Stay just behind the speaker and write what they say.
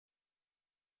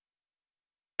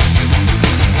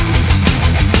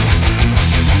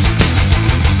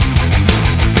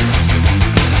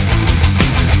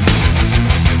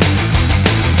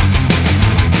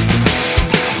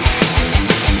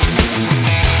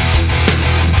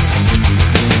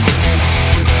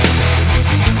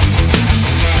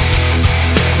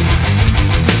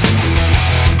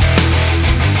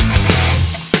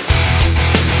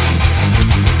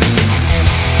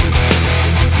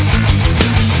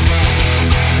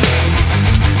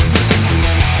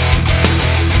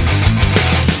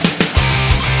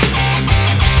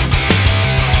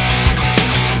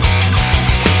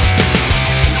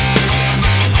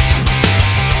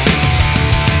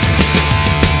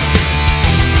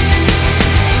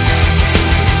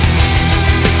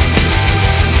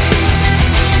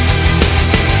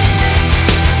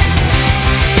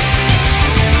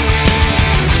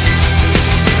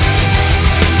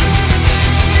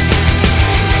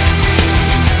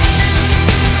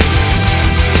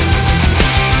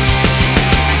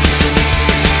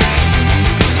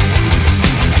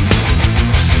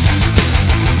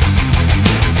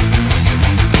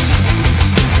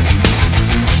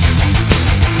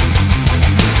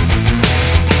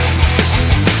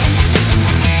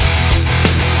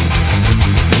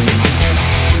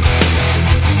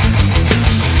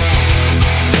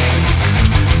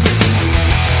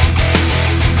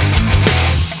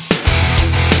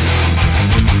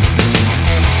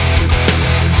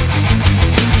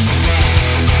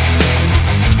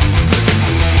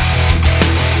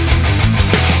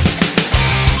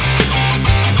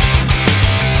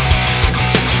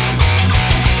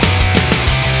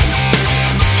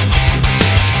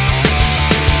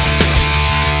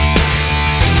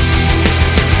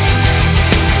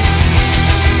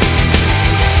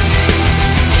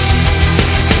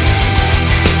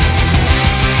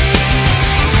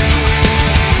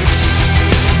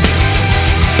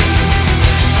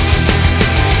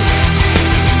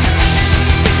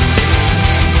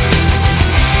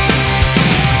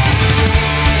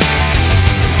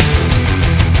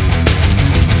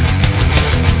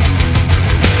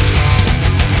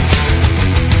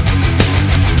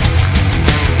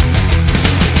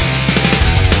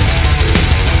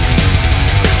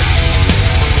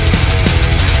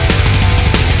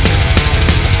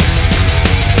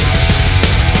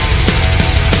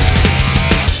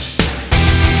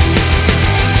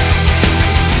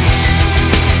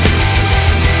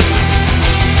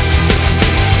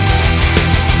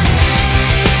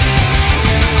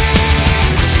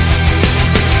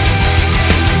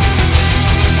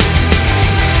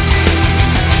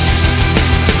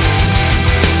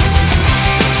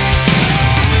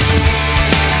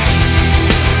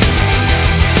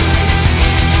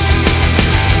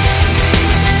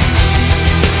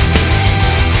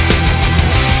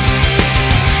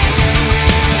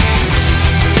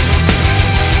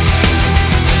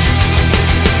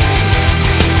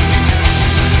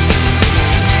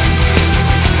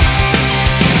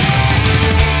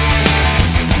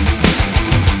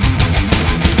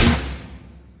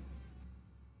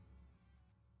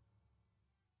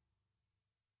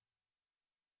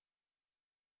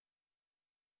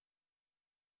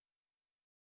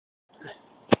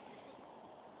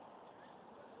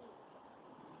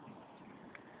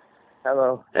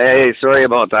Hello. Hey, sorry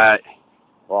about that.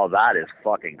 Well, that is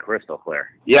fucking crystal clear.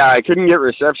 Yeah, I couldn't get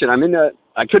reception.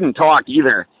 I couldn't talk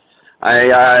either.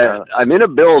 I'm in a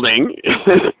building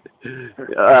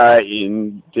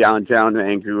in downtown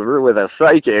Vancouver with a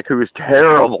psychic who's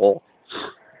terrible.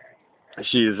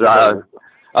 She's a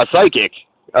psychic,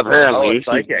 apparently.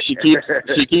 Oh, a psychic. She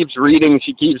keeps reading,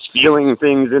 she keeps feeling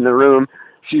things in the room.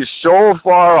 She's so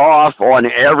far off on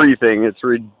everything. It's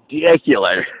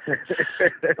ridiculous.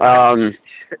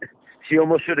 She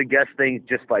almost should have guessed things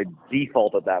just by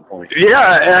default at that point.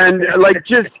 Yeah, and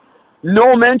just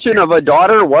no mention of a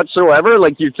daughter whatsoever.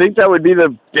 Like, you'd think that would be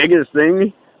the biggest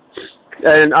thing.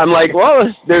 And I'm like, well,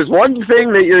 there's one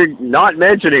thing that you're not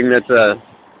mentioning that's a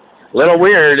little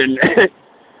weird, and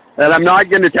and I'm not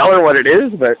going to tell her what it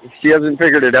is, but she hasn't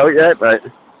figured it out yet. But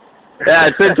yeah,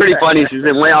 it's been pretty funny. She's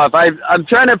been way off. I'm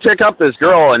trying to pick up this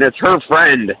girl, and it's her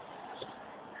friend.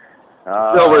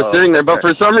 So we're sitting there, but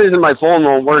for some reason my phone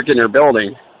won't work in her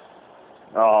building.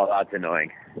 Oh, that's annoying.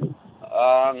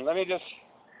 Let me just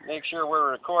make sure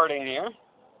we're recording here.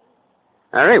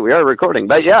 All right, we are recording.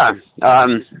 But yeah,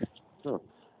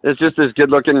 it's just this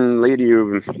good-looking lady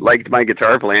who liked my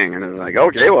guitar playing, and I was like,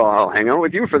 okay, well, I'll hang out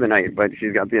with you for the night. But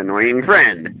she's got the annoying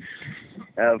friend.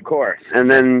 Of course. And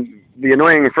then the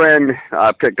annoying friend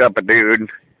picked up a dude.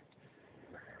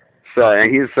 So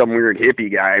he's some weird hippie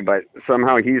guy, but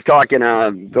somehow he's talking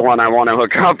to the one I want to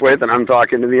hook up with, and I'm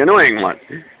talking to the annoying one.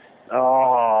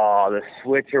 Oh, the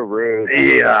switcheroo.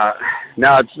 Yeah.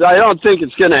 Now, I don't think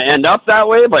it's going to end up that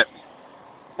way, but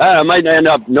it might end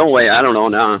up no way. I don't know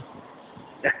now.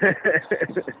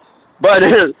 But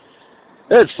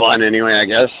it's fun anyway, I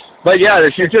guess. But yeah,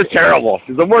 she's just terrible.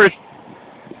 She's the worst.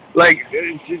 Like,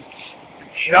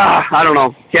 I don't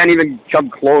know. Can't even come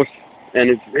close. And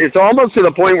it's almost to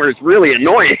the point where it's really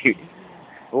annoying.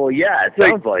 Well, yeah, it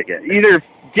sounds like it. Either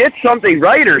get something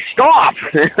right or stop.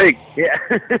 Yeah.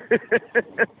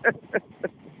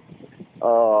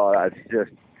 Oh, that's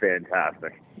just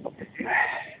fantastic.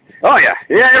 Oh, yeah.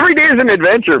 Yeah, every day is an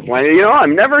adventure plan. You know,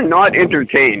 I'm never not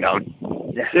entertained. I'll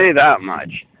say that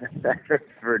much. That's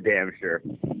for damn sure.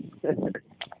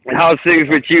 How's things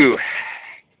with you?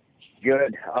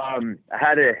 Good. I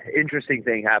had an interesting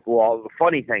thing happen. Well, a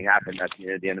funny thing happened at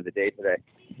the end of the day today.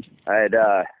 I had,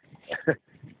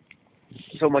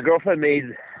 so my girlfriend made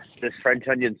this French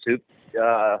onion soup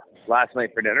last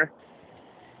night for dinner.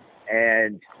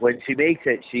 And when she makes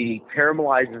it, she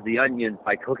caramelizes the onions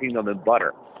by cooking them in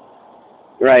butter.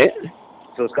 Right.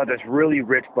 So it's got this really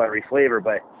rich, buttery flavor,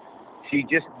 but she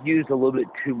just used a little bit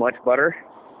too much butter.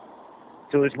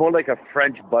 So it's more like a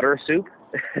French butter soup.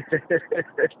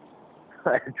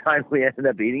 At the time we ended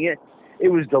up eating it, it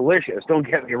was delicious. Don't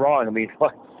get me wrong. I mean,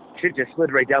 shit just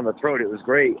slid right down the throat. It was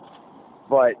great.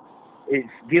 But it's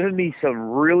given me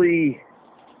some really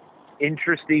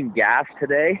interesting gas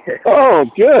today. Oh,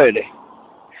 good.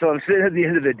 So I'm sitting at the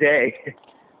end of the day.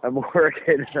 I'm working,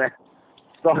 and I'm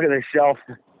stocking the shelf.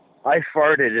 I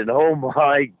farted, and oh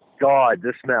my God,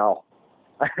 the smell.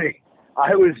 I mean,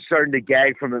 I was starting to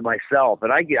gag from it myself,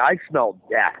 and I smelled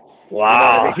death.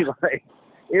 Wow. You know what I mean? Like,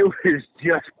 it was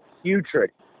just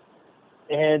putrid.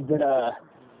 And one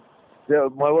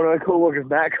of my coworkers,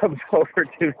 Matt, comes over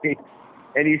to me,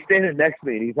 and he's standing next to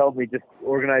me, and he's helping me just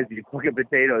organize these fucking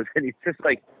potatoes. And he's just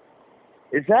like,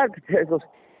 "Is that potatoes?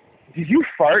 Did you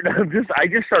fart?" And I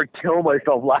just start killing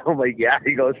myself laughing. I'm like, "Yeah."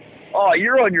 He goes, "Oh,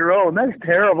 you're on your own. That's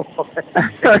terrible."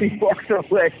 And he walks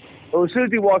away. Well, as soon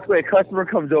as he walks away, a customer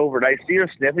comes over, and I see her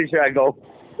sniffing shit. I go,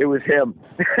 it was him.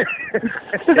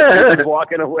 He's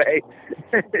walking away.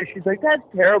 She's like, "That's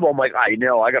terrible." I'm like, "I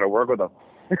know. I got to work with him."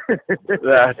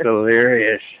 That's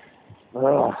hilarious.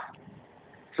 Oh.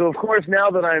 So, of course, now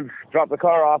that I've dropped the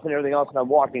car off and everything else and I'm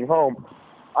walking home,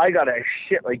 I got a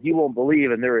shit like you won't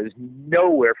believe, and there is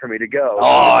nowhere for me to go. Oh,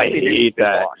 I hate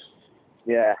that.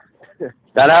 Yeah.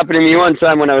 That happened to me one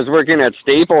time when I was working at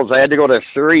Staples. I had to go to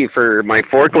Surrey for my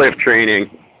forklift training.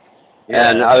 Yeah.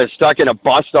 And I was stuck in a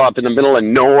bus stop in the middle of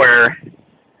nowhere.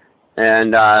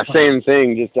 And same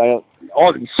thing, so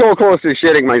close to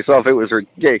shitting myself, it was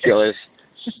ridiculous.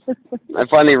 I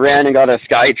finally ran and got a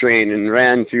SkyTrain and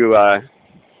ran to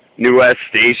New West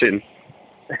Station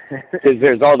because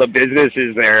there's all the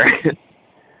businesses there.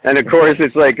 And, of course,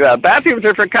 it's like, bathrooms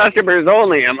are for customers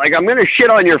only. I'm like, I'm going to shit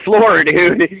on your floor,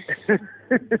 dude.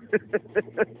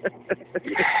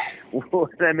 When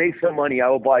I make some money, I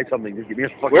will buy something. Just give me a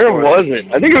fucking Where was it?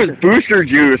 I think it was Booster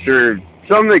Juice or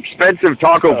some expensive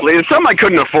taco place. Something I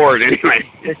couldn't afford, anyway.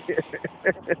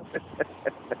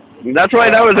 That's why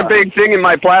that was a big thing in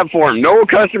my platform. No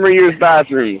customer-use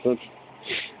bathrooms.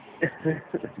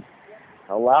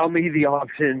 Allow me the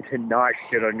option to not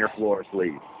shit on your floor,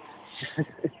 please.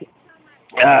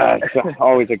 It's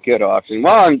always a good option.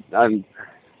 Well,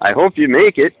 I hope you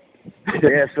make it.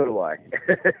 Yeah, so do I.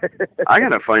 I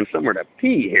gotta find somewhere to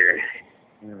pee here.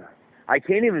 I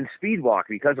can't even speed walk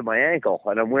because of my ankle,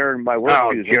 and I'm wearing my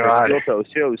work shoes with God. steel-toe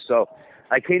shoes, so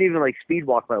I can't even like speed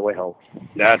walk my way home.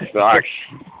 That sucks.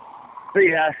 But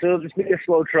yeah, so it'll just be a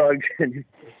slow trudge and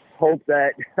hope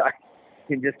that I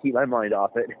can just keep my mind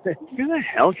off it. Where the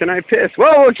hell can I piss?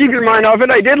 Well, we'll keep your mind off it.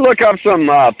 I did look up some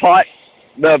pot,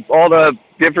 all the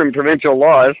different provincial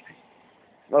laws.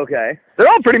 Okay. They're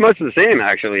all pretty much the same,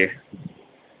 actually.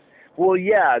 Well,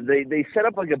 yeah, they set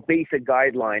up like a basic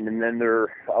guideline, and then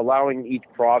they're allowing each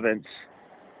province,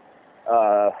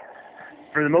 for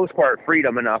the most part,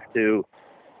 freedom enough to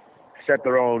set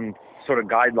their own sort of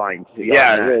guidelines.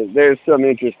 Yeah, there's some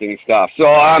interesting stuff. So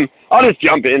I'll just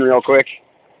jump in real quick.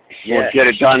 Yeah. We'll get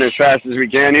it done as fast as we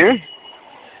can here.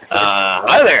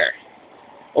 Hi there.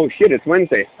 Oh, shit, it's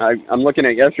Wednesday. I'm looking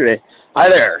at yesterday. Hi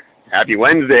there. Happy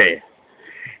Wednesday.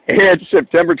 It's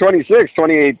September 26,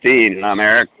 2018, and I'm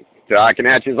Eric, talking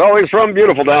at you as always from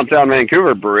beautiful downtown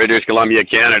Vancouver, British Columbia,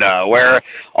 Canada, where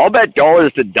I'll bet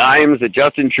dollars to dimes that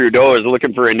Justin Trudeau is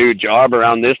looking for a new job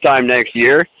around this time next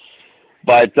year.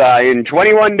 But in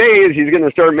 21 days, he's going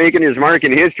to start making his mark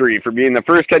in history for being the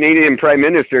first Canadian Prime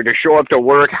Minister to show up to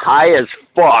work high as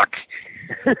fuck.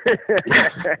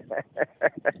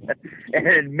 And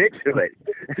admit to it.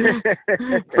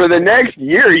 For the next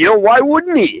year, why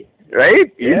wouldn't he?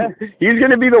 Right? Yeah. He's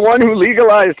going to be the one who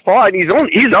legalized pot. He's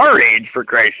our age, for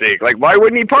Christ's sake. Like, why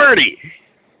wouldn't he party?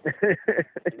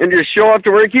 And just show up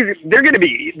to work?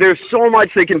 There's so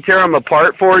much they can tear him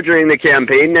apart for during the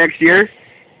campaign next year.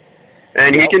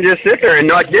 And he can just sit there and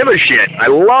not give a shit. I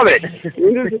love it.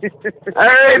 All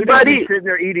right, buddy. He'll be sitting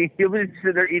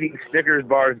there eating Snickers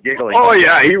bars, giggling. Oh,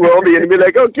 yeah, he will be. And he'll be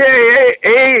like, okay,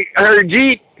 hey,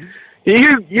 Harjeet,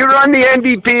 you run the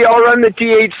NDP, I'll run the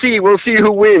THC. We'll see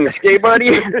who wins. Okay,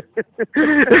 buddy?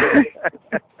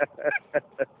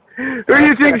 Who do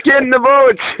you think's getting the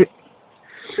votes?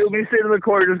 He'll be sitting in the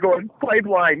corner just going,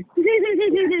 pipeline.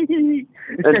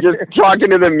 And just talking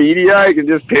to the media, I can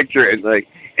just picture it. Like,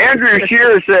 Andrew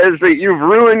Scheer says that you've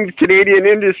ruined Canadian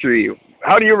industry.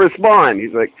 How do you respond?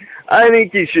 He's like, I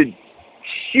think you should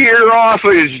shear off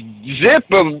a zip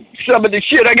of some of the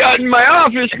shit I got in my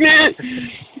office, man.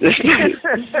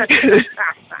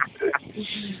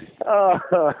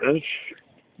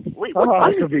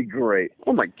 That would be great.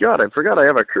 Oh my God, I forgot I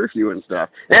have a curfew and stuff.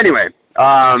 Anyway,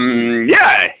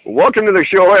 yeah, welcome to the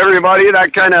show, everybody.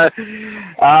 That kind of,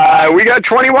 we got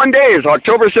 21 days.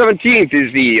 October 17th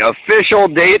is the official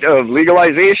date of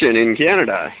legalization in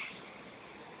Canada.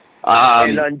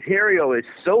 And Ontario is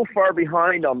so far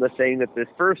behind on the thing that this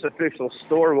first official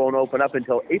store won't open up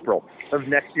until April of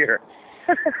next year.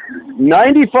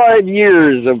 95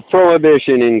 years of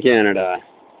prohibition in Canada.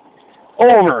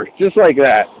 Over, just like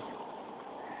that.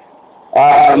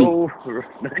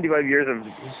 95 years of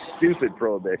stupid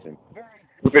prohibition.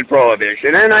 Stupid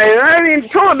prohibition. And I mean,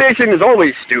 prohibition is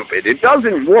always stupid. It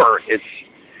doesn't work.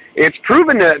 It's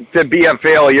proven to be a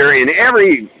failure in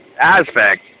every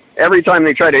aspect every time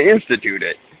they try to institute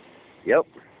it. Yep.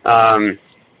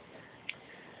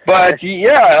 But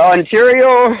yeah,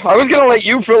 Ontario, I was going to let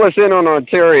you fill us in on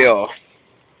Ontario.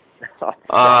 But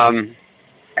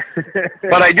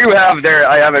I do have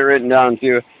I have it written down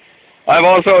too. I've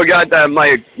also got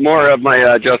more of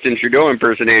my Justin Trudeau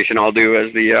impersonation I'll do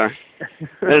as the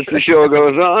show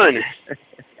goes on.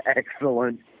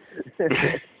 Excellent.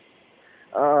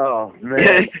 Oh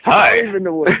man. Hi.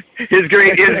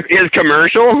 His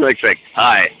commercial looks like,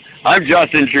 hi, I'm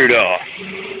Justin Trudeau.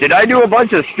 Did I do a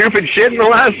bunch of stupid shit in the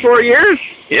last 4 years?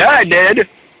 Yeah, I did.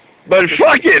 But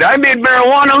fuck it, I made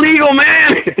marijuana legal,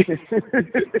 man.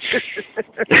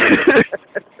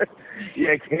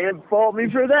 You can't fault me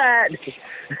for that.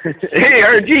 Hey,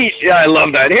 Harjeet. Yeah, I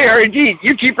love that. Hey, Harjeet,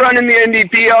 you keep running the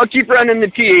NDP, I'll keep running the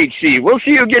THC. We'll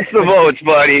see who gets the votes,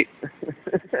 buddy.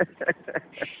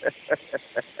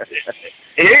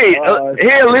 Hey,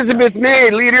 Elizabeth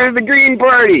May, leader of the Green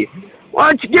Party.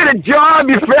 Why don't you get a job,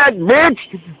 you fat bitch?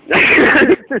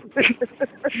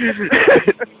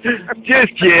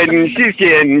 Just kidding. She's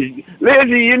kidding.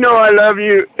 Lizzie, you know I love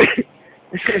you.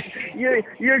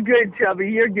 You're good, Chubby.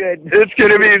 You're good. It's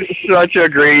going to be such a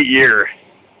great year.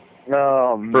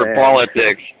 Oh, man. For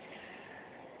politics.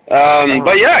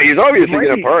 But yeah, he's obviously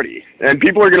going to party. And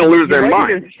people are going to lose their mind. You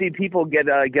might even see people get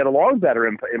along better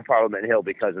in Parliament Hill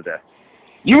because of this.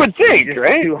 You would think,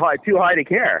 right? Too high to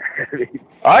care.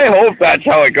 I hope that's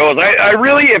how it goes. I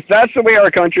really, if that's the way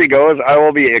our country goes, I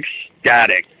will be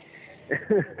ecstatic.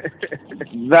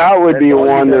 That would be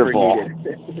wonderful.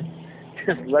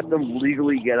 Just let them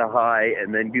legally get a high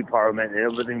and then do Parliament, and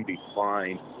everything will be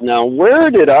fine. Now, where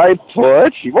did I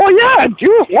put? Well, yeah,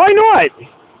 do it. Why not?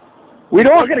 We It's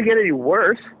don't. not going to get any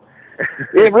worse.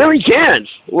 It really can't.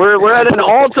 We're at an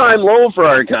all-time low for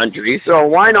our country, so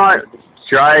why not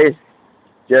try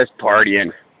just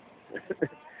partying?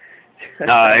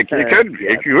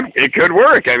 It could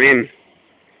work. I mean,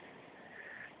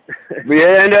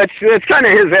 and it's kind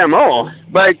of his MO.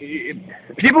 But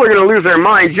people are going to lose their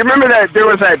minds. You remember that there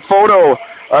was that photo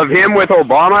of him with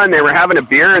Obama, and they were having a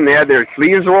beer, and they had their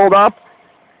sleeves rolled up.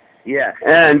 Yeah.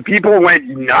 And people went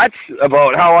nuts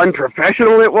about how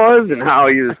unprofessional it was and how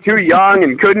he was too young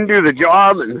and couldn't do the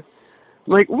job. And I'm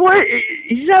like, what?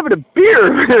 He's having a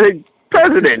beer with the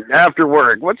president after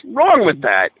work. What's wrong with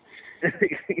that?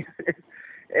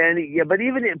 And yeah, but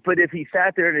if he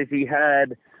sat there and if he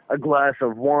had a glass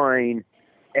of wine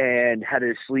and had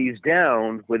his sleeves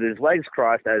down with his legs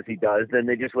crossed as he does, then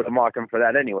they just would have mocked him for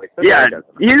that anyway. So yeah,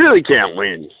 he really can't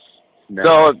win. No.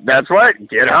 So that's what.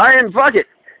 Get high and fuck it.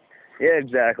 Yeah,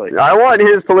 exactly. I want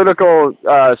his political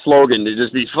slogan to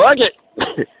just be "fuck it."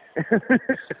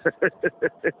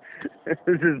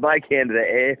 This is my candidate,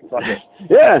 eh? Fuck it.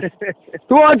 Yeah.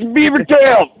 Who wants beaver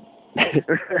tail?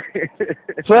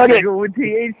 Fuck it. With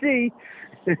THC.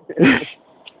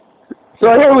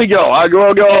 So here we go. I'll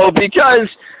go because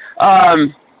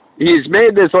he's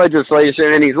made this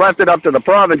legislation and he's left it up to the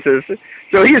provinces.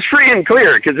 So he's free and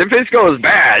clear. Because if this goes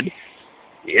bad,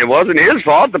 it wasn't his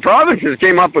fault. The provinces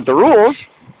came up with the rules.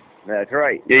 That's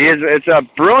right. It's a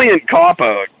brilliant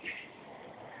cop-out.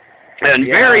 And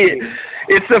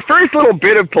it's the first little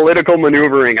bit of political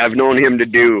maneuvering I've known him to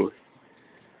do,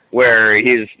 where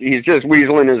he's just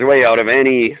weaseling his way out of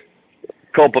any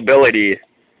culpability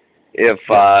if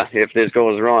this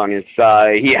goes wrong.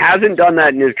 He hasn't done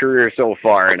that in his career so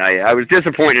far, and I was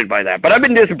disappointed by that. But I've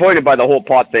been disappointed by the whole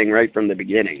pot thing right from the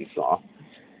beginning. So,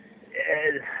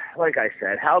 like I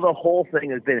said, how the whole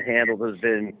thing has been handled has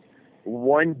been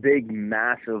one big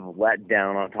massive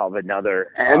letdown on top of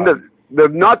another. And the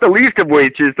not the least of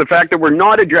which is the fact that we're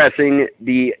not addressing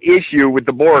the issue with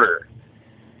the border.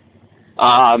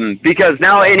 Because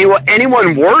now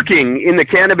anyone working in the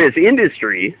cannabis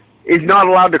industry is not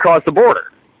allowed to cross the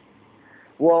border.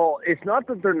 Well, it's not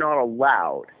that they're not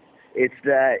allowed. It's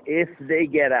that if they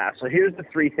get asked. So here's the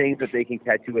three things that they can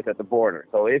catch you with at the border.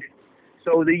 So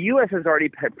the U.S. has already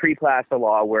pre-passed a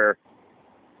law where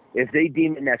if they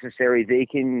deem it necessary, they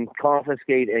can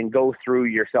confiscate and go through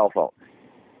your cell phone.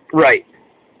 Right.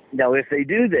 Now, if they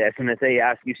do this, and if they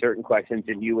ask you certain questions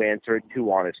and you answer it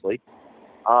too honestly,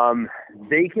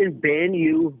 they can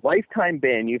lifetime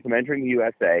ban you from entering the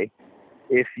USA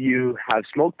if you have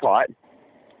smoked pot,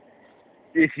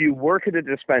 if you work at a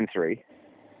dispensary,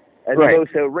 and the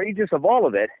most outrageous of all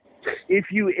of it,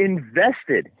 if you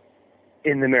invested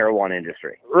in the marijuana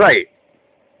industry. Right.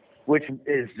 Which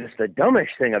is just the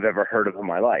dumbest thing I've ever heard of in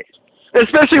my life.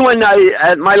 Especially when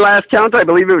at my last count, I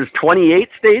believe it was 28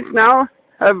 states now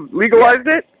have legalized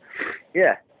it.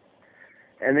 Yeah.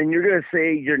 And then you're going to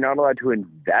say you're not allowed to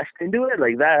invest into it?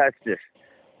 Like, that's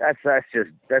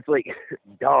like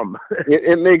dumb.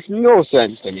 It makes no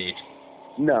sense to me.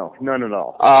 No, none at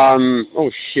all. Oh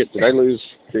shit, did I lose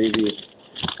crazy?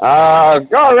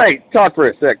 All right, talk for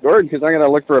a sec, Gord, because I'm going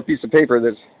to look for a piece of paper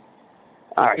that's...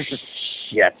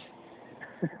 shit.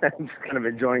 I'm just kind of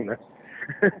enjoying this.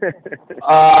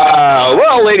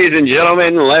 Well, ladies and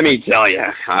gentlemen, let me tell you,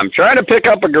 I'm trying to pick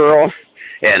up a girl,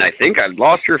 and I think I've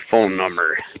lost her phone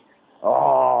number.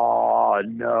 Oh,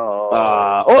 no.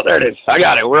 There it is. I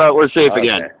got it. We're safe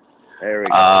again. There we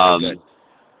go. Good.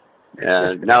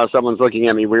 And now someone's looking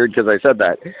at me weird because I said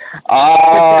that.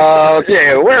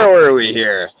 Okay, where were we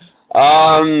here?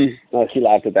 She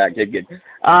laughed at that. Good.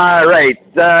 Right.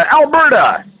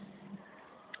 Alberta.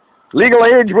 Legal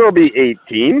age will be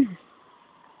 18.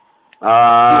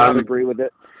 I agree with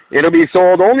it. It'll be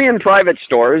sold only in private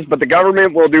stores, but the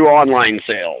government will do online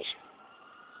sales.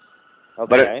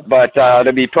 Okay. But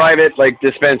it'll be private, like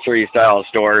dispensary-style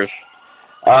stores.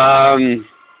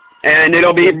 And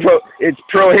it'll be it's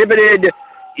prohibited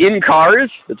in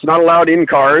cars. It's not allowed in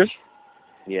cars.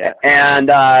 Yeah. And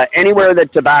anywhere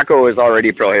that tobacco is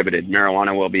already prohibited,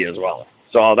 marijuana will be as well.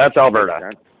 So that's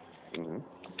Alberta. Mm-hmm.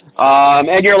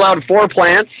 And you're allowed 4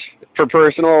 plants for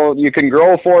personal. You can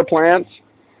grow 4 plants,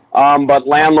 but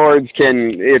landlords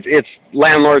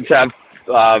landlords have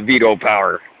veto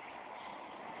power.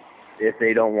 If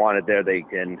they don't want it there, they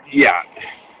can. Yeah.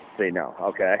 Say no.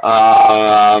 Okay.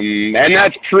 And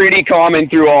that's pretty common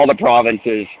through all the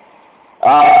provinces.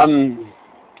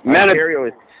 Ontario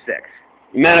is 6.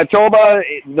 Manitoba,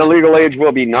 the legal age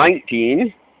will be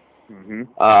 19.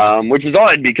 which is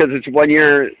odd because it's 1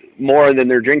 year more than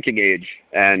their drinking age,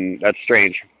 and that's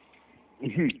strange.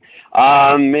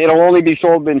 It'll only be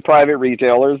sold in private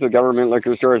retailers. The government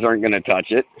liquor stores aren't going to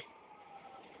touch it.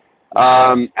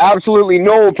 Absolutely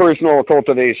no personal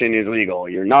cultivation is legal.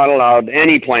 You're not allowed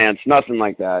any plants, nothing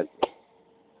like that.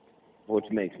 Which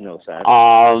makes no sense.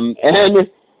 And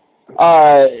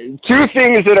two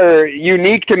things that are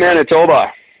unique to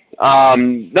Manitoba.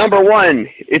 Number one,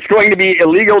 it's going to be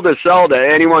illegal to sell to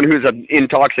anyone who's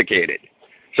intoxicated.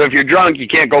 So if you're drunk, you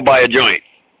can't go buy a joint.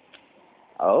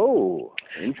 Oh,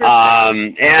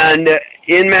 interesting. And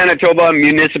in Manitoba,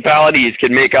 municipalities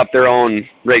can make up their own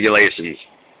regulations.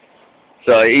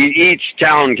 So each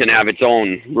town can have its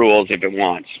own rules if it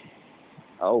wants.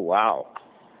 Oh, wow.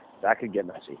 That could get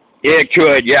messy. It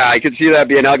could, yeah. I could see that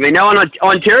being ugly. Now,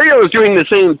 Ontario is doing the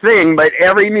same thing, but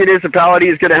every municipality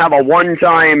is going to have a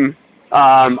one-time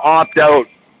opt-out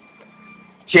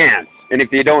chance. And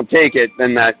if you don't take it,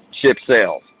 then that ship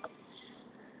sails.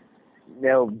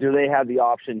 Now, do they have the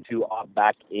option to opt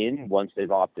back in once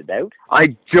they've opted out?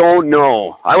 I don't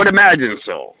know. I would imagine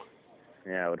so.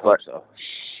 Yeah, I would hope so.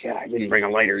 Yeah, I didn't bring a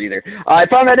lighter either. I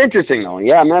found that interesting, though.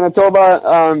 Yeah,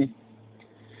 Manitoba,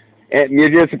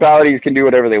 municipalities can do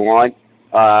whatever they want.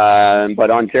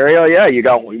 But Ontario, yeah, you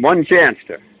got one chance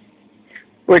to,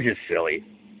 which is silly.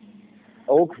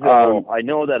 Oakville, I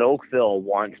know that Oakville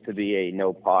wants to be a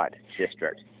no-pot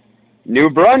district. New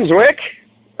Brunswick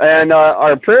and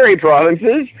our prairie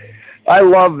provinces, I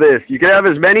love this. You can have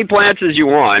as many plants as you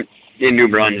want in New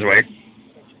Brunswick.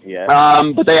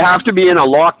 Yeah. But they have to be in a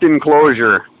locked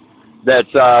enclosure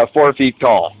that's 4 feet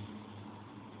tall.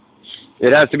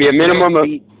 It has to be a minimum of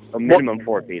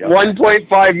 4 feet.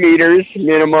 1.5 meters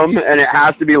minimum, and it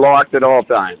has to be locked at all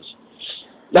times.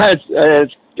 That's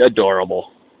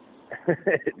adorable.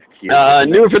 It's cute.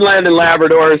 Newfoundland and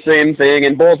Labrador, same thing,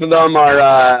 and both of them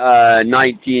are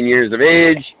 19 years of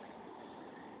age.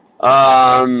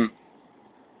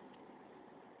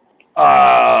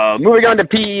 Moving on to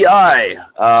PEI.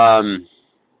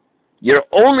 You're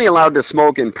only allowed to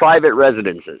smoke in private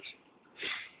residences.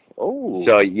 Oh.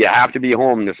 So you have to be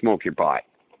home to smoke your pot.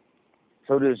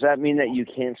 So does that mean that you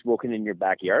can't smoke it in your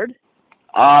backyard?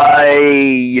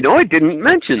 I didn't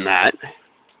mention that.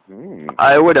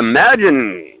 I would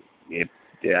imagine,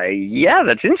 yeah,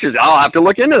 that's interesting. I'll have to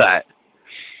look into that.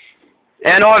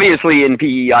 And obviously in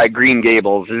PEI, Green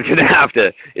Gables is going to have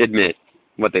to admit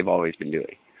what they've always been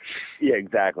doing. Yeah,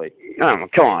 exactly. Oh,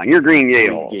 come on, you're Green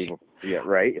Gables. Yeah,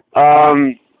 right.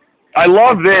 I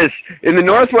love this. In the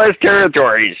Northwest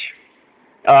Territories,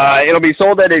 it'll be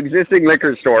sold at existing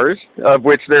liquor stores, of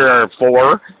which there are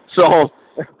 4. So,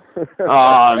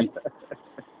 and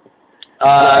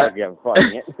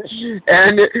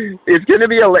it's going to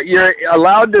be you're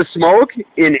allowed to smoke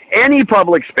in any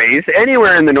public space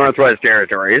anywhere in the Northwest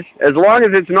Territories, as long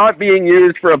as it's not being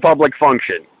used for a public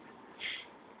function.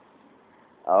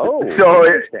 Oh. So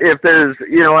if there's,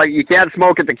 you can't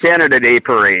smoke at the Canada Day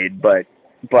parade, but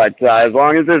as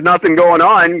long as there's nothing going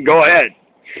on, go ahead.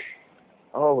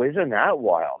 Oh, isn't that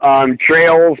wild?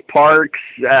 Trails, parks,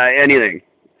 anything.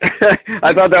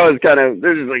 I thought that was kind of,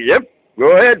 they're just like, yep,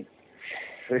 go ahead.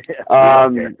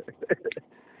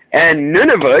 And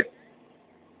Nunavut,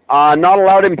 not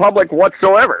allowed in public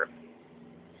whatsoever.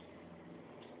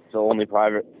 So only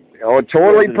private. Oh,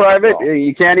 totally private.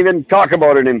 You can't even talk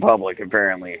about it in public,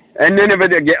 apparently. And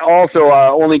Nunavut also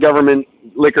only government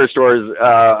liquor stores,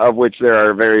 of which there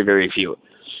are very, very few.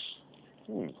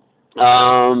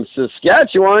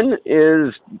 Saskatchewan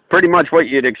is pretty much what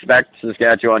you'd expect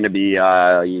Saskatchewan to be.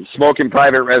 You smoke in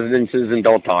private residences and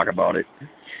don't talk about it.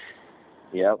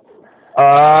 Yep.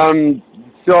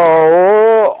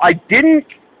 So I didn't.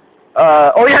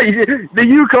 The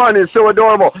Yukon is so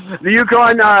adorable. The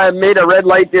Yukon made a red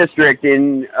light district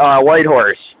in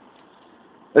Whitehorse.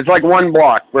 It's like 1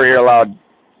 block where you're allowed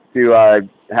to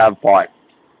have pot.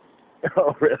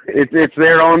 Oh, really? It's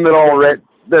their own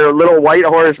little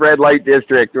Whitehorse red light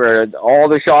district where all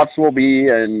the shops will be,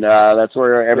 and that's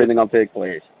where everything will take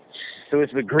place. So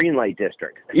it's the green light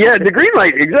district. Yeah, the green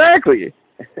light, exactly.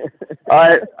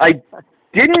 I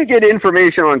didn't get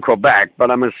information on Quebec,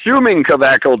 but I'm assuming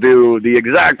Quebec will do the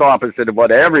exact opposite of what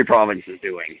every province is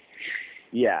doing.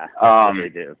 Yeah, they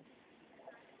do.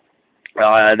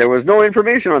 There was no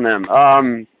information on them.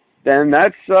 Then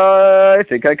that's, I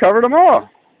think I covered them all.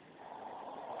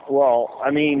 Well, I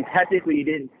mean, technically you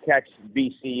didn't catch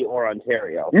BC or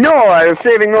Ontario. No, I was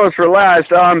saving those for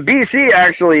last. BC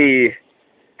actually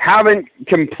haven't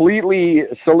completely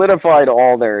solidified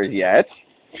all theirs yet.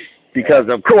 Because,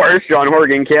 of course, John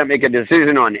Horgan can't make a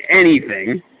decision on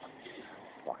anything.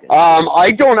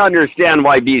 I don't understand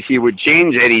why BC would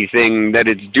change anything that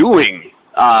it's doing,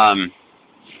 other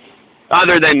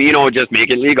than, just make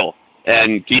it legal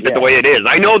and keep it the way it is.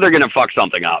 I know they're going to fuck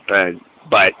something up,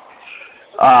 but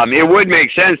it would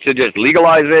make sense to just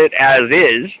legalize it as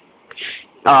is.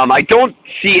 I don't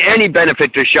see any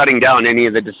benefit to shutting down any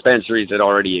of the dispensaries that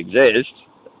already exist.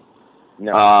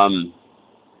 No.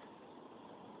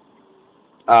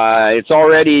 It's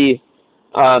already,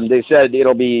 they said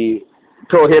it'll be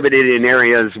prohibited in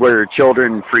areas where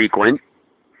children frequent.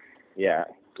 Yeah.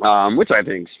 Which I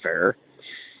think is fair.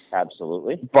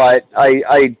 Absolutely. But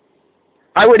I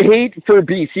would hate for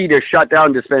BC to shut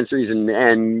down dispensaries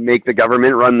and make the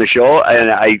government run the show, and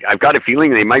I've got a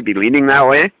feeling they might be leaning that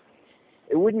way.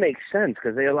 It wouldn't make sense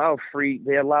because they allow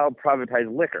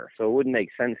privatized liquor, so it wouldn't make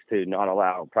sense to not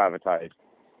allow privatized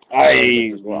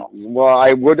as well. Well,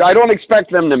 I don't expect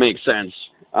them to make sense.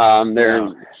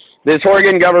 This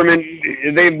Oregon government,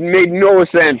 they've made no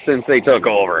sense since they took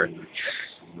over.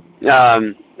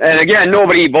 And again,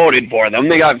 nobody voted for them.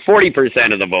 They got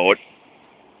 40% of the vote.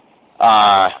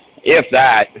 If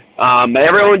that.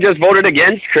 Everyone just voted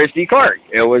against Christy Clark.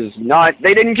 It was not,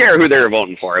 they didn't care who they were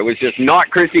voting for. It was just not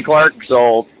Christy Clark,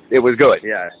 so it was good.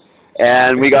 Yeah.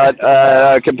 And we got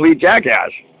a complete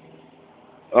jackass.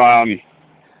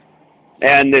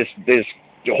 And this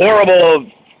horrible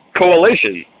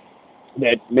coalition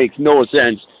that makes no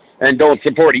sense and don't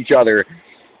support each other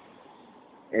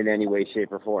in any way,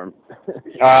 shape, or form.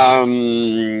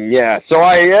 Yeah. So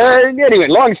anyway,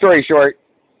 long story short,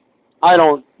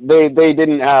 they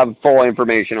didn't have full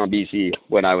information on BC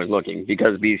when I was looking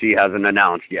because BC hasn't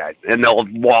announced yet. And they'll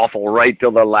waffle right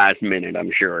till the last minute,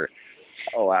 I'm sure.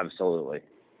 Oh, absolutely.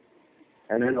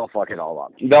 And then they'll fuck it all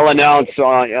up. They'll announce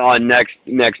on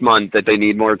next month that they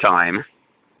need more time.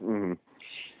 Mm-hmm.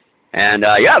 And,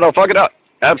 they'll fuck it up.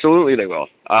 Absolutely they will.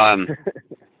 And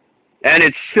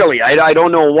it's silly. I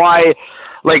don't know why.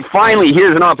 Like, finally,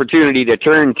 here's an opportunity to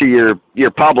turn to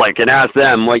your public and ask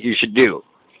them what you should do.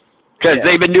 Because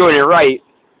they've been doing it right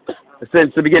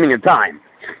since the beginning of time.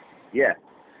 Yeah.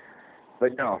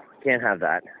 But no, can't have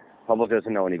that. Public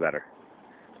doesn't know any better.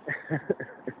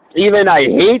 Even I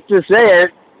hate to say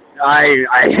it, I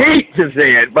hate to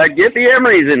say it, but get the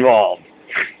Emerys involved.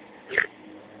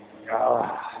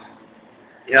 No.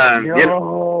 I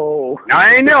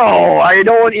know. I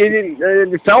don't.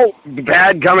 It felt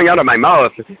bad coming out of my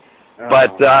mouth,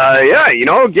 but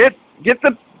get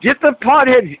the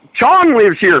potheads. Chong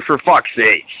lives here, for fuck's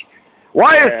sake.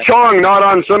 Why is Chong not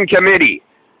on some committee?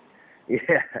 Yeah.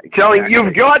 Exactly. Telling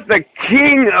you've got the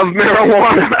king of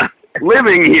marijuana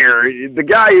living here. The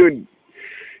guy who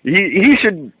he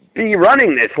should be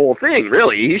running this whole thing.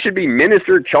 Really, he should be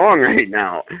Minister Chong right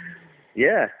now.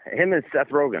 Yeah, him and Seth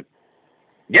Rogen.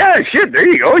 Yeah, shit, there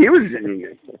you go. He was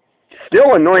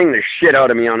still annoying the shit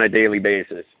out of me on a daily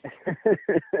basis.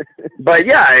 But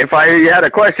yeah, if I had a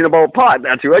question about pot,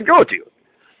 that's who I'd go to.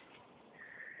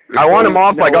 I want him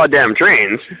off my goddamn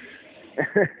trains.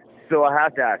 So I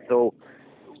have to ask, so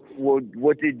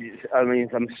what did you, I mean,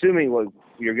 I'm assuming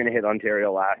you're going to hit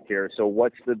Ontario last year, so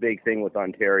what's the big thing with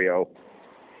Ontario?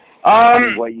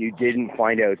 What you didn't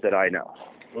find out that I know?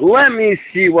 Let me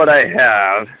see what I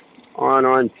have on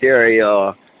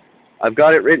Ontario. I've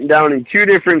got it written down in two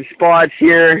different spots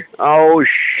here. Oh,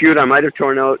 shoot, I might have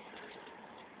torn out.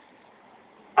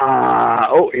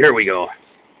 Here we go.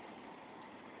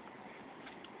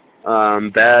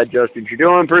 Bad Justin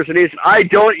Trudeau impersonation.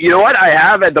 You know what? I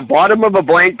have at the bottom of a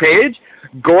blank page,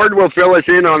 Gord will fill us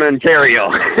in on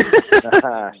Ontario.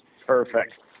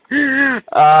 Perfect.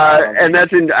 And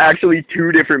that's in actually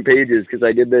two different pages because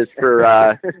I did this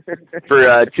for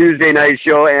Tuesday night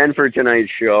show and for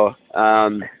tonight's show.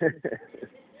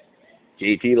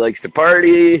 JT likes to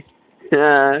party.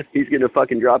 He's gonna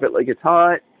fucking drop it like it's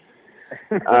hot.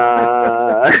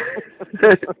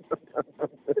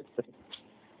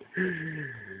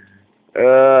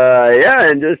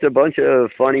 And just a bunch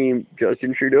of funny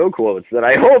Justin Trudeau quotes that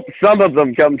I hope some of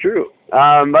them come true.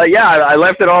 But yeah, I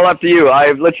left it all up to you.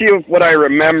 Let's see what I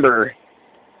remember.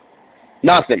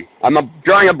 Nothing. I'm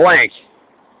drawing a blank.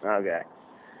 Okay.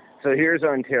 So here's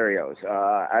Ontario's.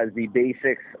 As the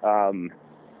basics,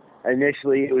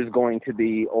 initially it was going to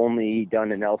be only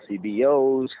done in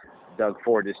LCBOs. Doug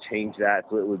Ford has changed that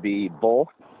so it would be both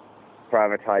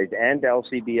privatized and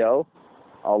LCBO,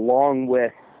 along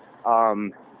with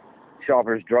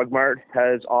Shoppers Drug Mart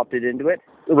has opted into it.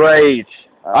 Right.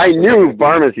 I knew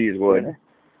pharmacies would.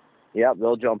 Yep,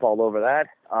 they'll jump all over that.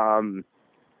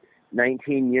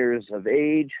 19 years of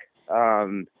age,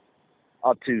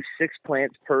 up to 6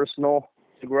 plants personal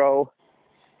to grow.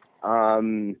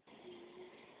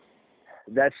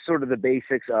 that's sort of the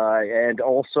basics. And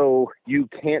also, you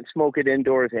can't smoke it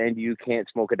indoors, and you can't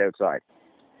smoke it outside.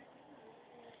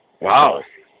 Wow.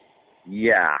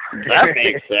 Yeah. That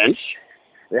makes sense.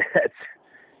 That's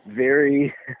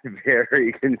very,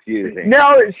 very confusing.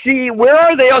 Now, see, where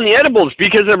are they on the edibles?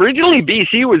 Because originally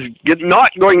BC was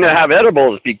not going to have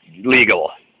edibles be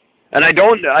legal. And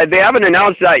they haven't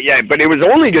announced that yet, but it was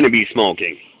only going to be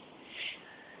smoking.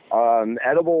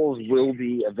 Edibles will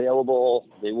be available.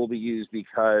 They will be used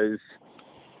because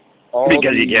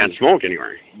you can't smoke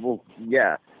anywhere. Well,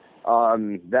 yeah.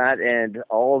 That and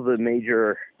all of the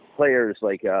major players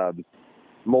like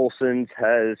Molson's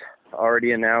has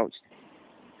already announced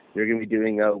they're going to be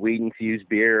doing weed-infused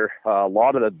beer. A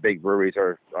lot of the big breweries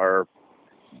are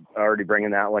already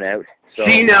bringing that one out. So,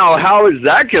 see, now, how is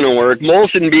that going to work?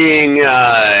 Molson being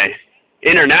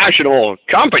international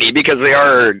company because they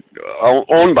are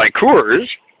owned by Coors.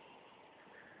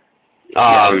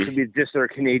 This would be just their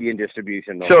Canadian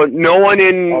distribution. Though. So no one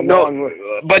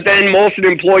but then Molson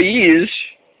employees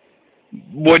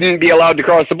wouldn't be allowed to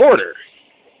cross the border.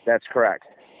 That's correct.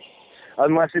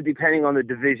 Unless it's depending on the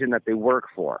division that they work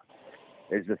for,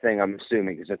 is the thing I'm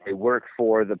assuming. Because if they work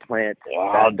for the plant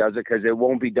that does it, because it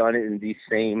won't be done in the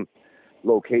same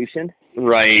location.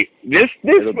 Right.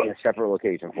 It'll be a separate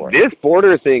location for it. This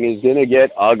border thing is gonna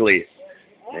get ugly.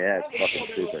 Yeah, it's fucking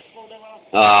stupid.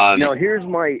 Now here's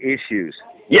my issues.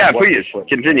 Yeah, please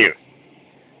continue.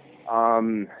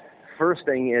 First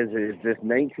thing is this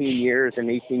 19 years and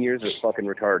 18 years is fucking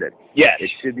retarded. Yes.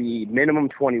 It should be minimum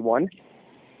 21.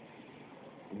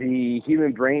 The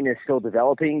human brain is still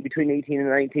developing between 18 and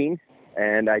 19,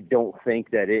 and I don't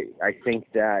think that I think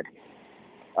that,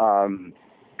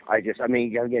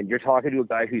 again, you're talking to a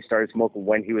guy who started smoking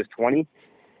when he was 20,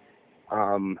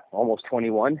 almost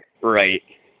 21. Right.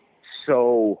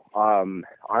 So,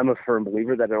 I'm a firm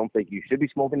believer that I don't think you should be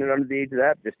smoking it under the age of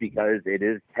that, just because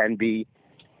can be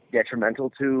detrimental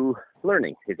to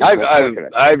learning.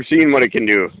 I've seen what it can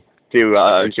do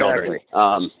to children.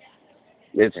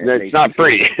 It's not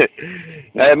pretty.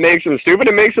 It makes them stupid.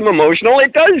 It makes them emotional.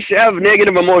 It does have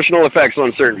negative emotional effects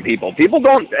on certain people. People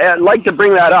don't like to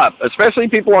bring that up, especially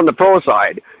people on the pro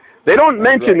side. They don't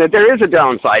mention that there is a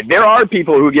downside. There are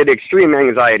people who get extreme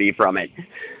anxiety from it.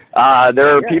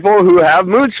 There are people who have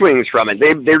mood swings from it.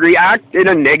 They react in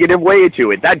a negative way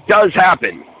to it. That does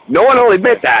happen. No one will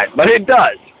admit that, but it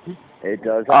does. It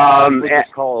does.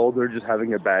 They're just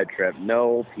having a bad trip.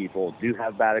 No, people do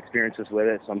have bad experiences with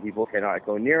it. Some people cannot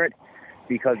go near it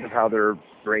because of how their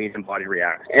brain and body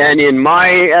react. And in my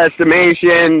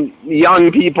estimation,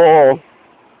 young people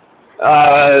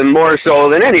more so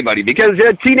than anybody, because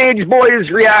teenage boys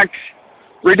react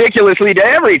ridiculously to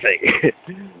everything.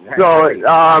 So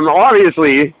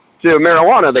obviously to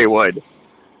marijuana they would.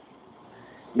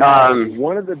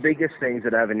 One of the biggest things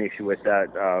that I have an issue with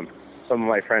that some of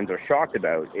my friends are shocked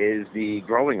about is the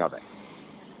growing of it.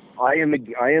 I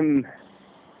am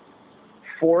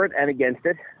for it and against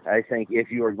it. I think if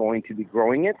you are going to be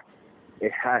growing it,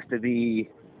 it has to be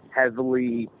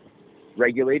heavily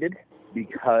regulated,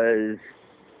 because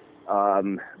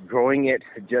growing it,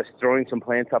 just throwing some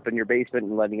plants up in your basement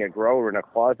and letting it grow or in a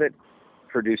closet,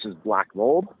 produces black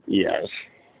mold. Yes.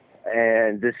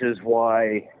 And this is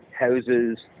why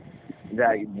houses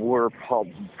that were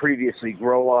previously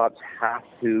grow-ups have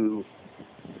to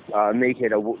make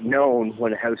it known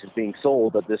when a house is being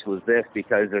sold that this was this,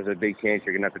 because there's a big chance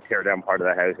you're going to have to tear down part of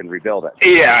the house and rebuild it.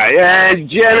 Yeah, and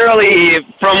generally,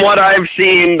 from what I've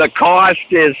seen, the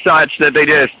cost is such that they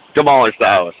just demolish the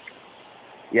house.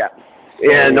 Yeah.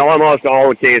 In almost all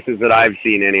the cases that I've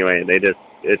seen anyway,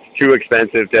 it's too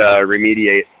expensive to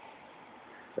remediate.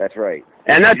 That's right.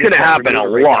 And that's going to happen a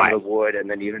lot. The wood, and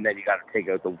then you got to take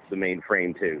out the main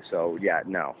frame too. So yeah,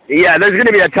 no. Yeah, there's going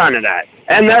to be a ton of that,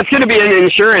 and that's going to be an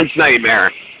insurance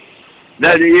nightmare.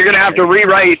 That you're going to have to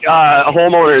rewrite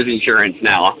homeowners insurance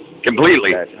now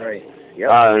completely. That's right. Yep.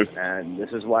 And this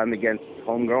is why I'm against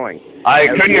home growing. I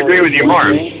couldn't agree with you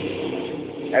more.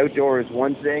 Outdoor is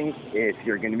one thing. If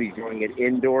you're going to be growing it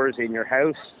indoors in your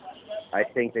house, I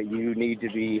think that you need to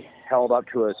be held up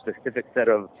to a specific set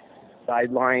of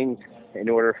guidelines in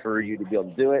order for you to be able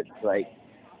to do it, like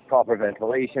proper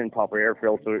ventilation, proper air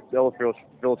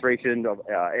filtration,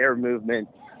 air movement,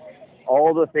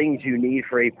 all the things you need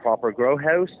for a proper grow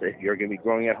house. If you're going to be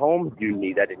growing at home, you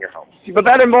need that in your home. But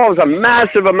that involves a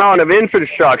massive amount of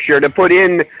infrastructure to put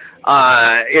in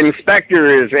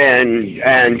inspectors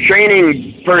and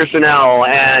training personnel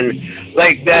and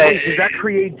like that. Does that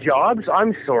create jobs?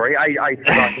 I'm sorry, I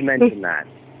forgot to mention that.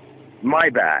 My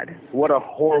bad. What a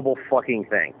horrible fucking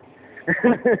thing.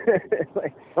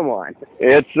 Like, come on.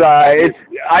 It's.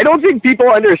 I don't think people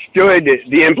understood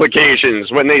the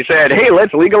implications when they said, "Hey,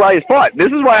 let's legalize pot." This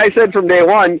is why I said from day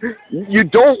one, you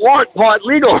don't want pot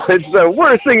legal. It's the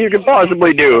worst thing you could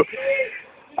possibly do.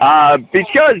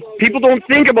 Because people don't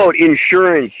think about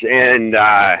insurance and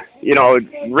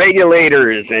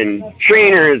regulators and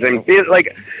trainers and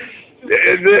like.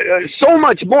 So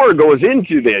much more goes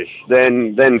into this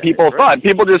than people thought.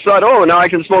 People just thought, oh, now I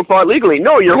can smoke pot legally.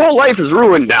 No, your whole life is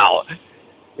ruined now.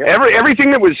 Yep. Everything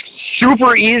that was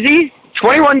super easy,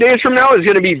 21 days from now is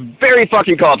going to be very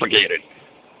fucking complicated.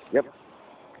 Yep.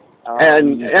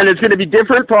 And it's going to be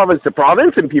different province to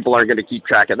province, and people aren't going to keep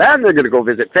track of that, and they're going to go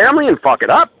visit family and fuck it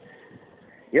up.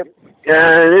 Yep.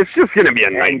 And it's just going to be a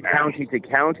nightmare. County to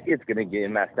county, it's going to get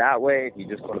messed that way. If you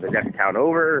just go to the next town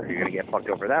over, you're going to get fucked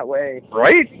over that way.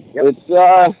 Right? Yep.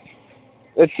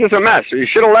 It's just a mess. You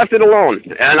should have left it alone.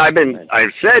 And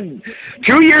I've said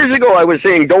 2 years ago, I was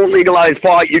saying don't legalize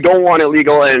pot. You don't want it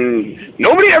legal, and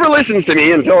nobody ever listens to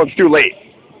me until it's too late.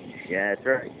 Yeah, that's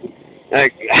right.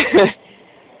 Like,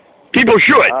 people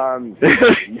should.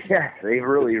 Yeah, they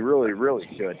really, really, really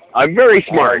should. I'm very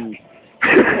smart.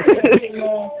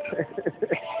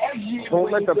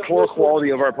 Don't let the poor quality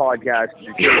of our podcast.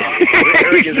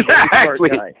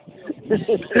 Exactly.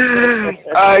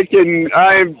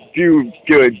 I do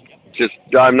good. Just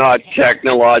I'm not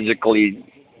technologically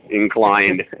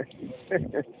inclined.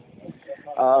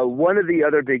 One of the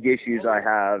other big issues I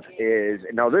have is,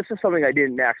 now this is something I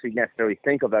didn't actually necessarily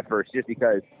think of at first, just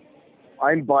because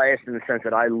I'm biased in the sense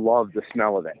that I love the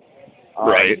smell of it.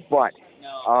 Right. But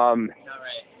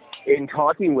in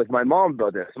talking with my mom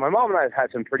about this, my mom and I have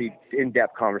had some pretty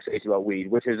in-depth conversations about weed,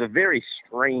 which is a very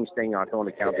strange thing on her own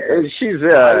account. She's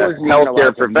a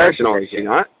healthcare professional, is she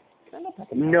not?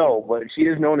 No, but she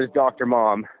is known as Dr.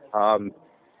 Mom.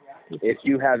 If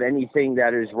you have anything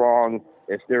that is wrong,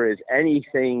 if there is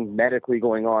anything medically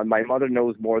going on, my mother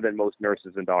knows more than most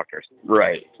nurses and doctors.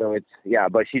 Right. So it's, yeah,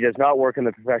 but she does not work in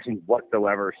the profession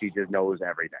whatsoever. She just knows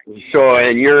everything. So,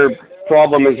 and your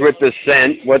problem is with the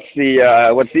scent. What's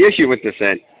the issue with the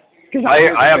scent? Because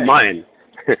I have mine.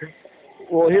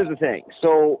 Well, here's the thing.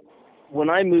 So when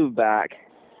I moved back,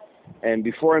 and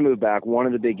before I moved back, one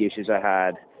of the big issues I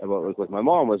had with my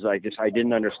mom was I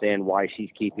didn't understand why she's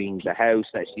keeping the house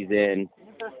that she's in.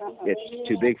 It's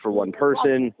too big for one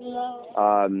person.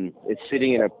 It's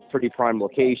sitting in a pretty prime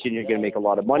location. You're going to make a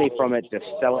lot of money from it. Just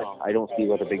sell it. I don't see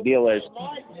what the big deal is.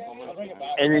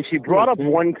 And then she brought up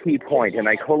one key point, and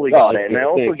I totally got it. And I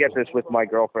also get this with my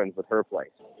girlfriends with her place.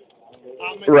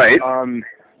 Right.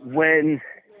 When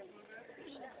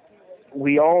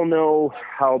we all know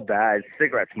how bad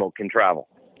cigarette smoke can travel.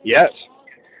 Yes.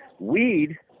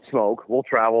 Weed smoke will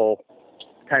travel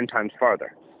 10 times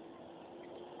farther.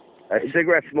 A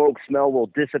cigarette smoke smell will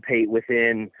dissipate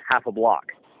within half a block.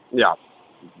 Yeah.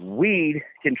 Weed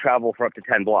can travel for up to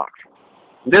 10 blocks.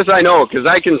 This I know, because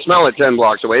I can smell it 10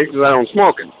 blocks away, because I don't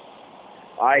smoke it.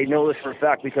 I know this for a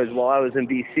fact because while I was in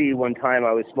BC, one time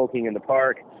I was smoking in the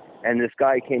park, and this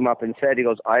guy came up and said, he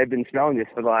goes, I've been smelling this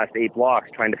for the last 8 blocks,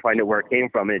 trying to find out where it came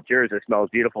from, and it's yours. It smells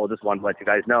beautiful. Just wanted to let you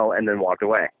guys know, and then walked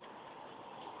away.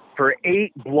 For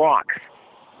 8 blocks.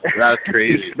 That's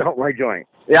crazy. He smelled my joint.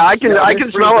 Yeah, I can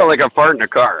smell it like a fart in a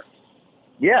car.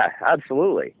 Yeah,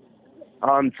 absolutely.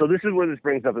 So this is where this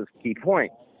brings up a key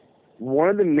point. One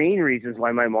of the main reasons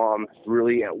why my mom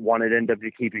really wanted to end up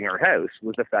keeping her house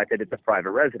was the fact that it's a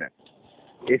private residence.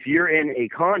 If you're in a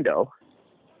condo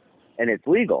and it's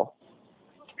legal,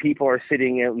 people are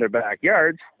sitting in their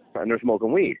backyards and they're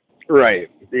smoking weed. Right.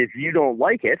 If you don't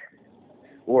like it,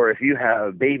 or if you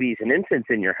have babies and infants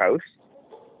in your house,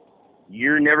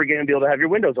 you're never going to be able to have your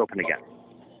windows open again.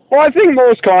 Well, I think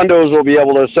most condos will be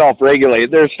able to self-regulate.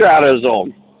 They're strata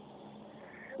zone.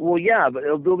 Well, yeah, but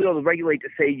they'll be able to regulate to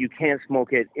say you can't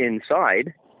smoke it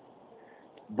inside,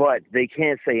 but they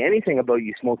can't say anything about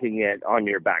you smoking it on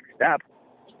your back step.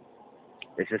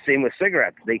 It's the same with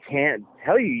cigarettes. They can't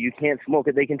tell you can't smoke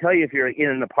it. They can tell you if you're in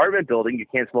an apartment building, you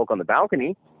can't smoke on the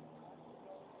balcony.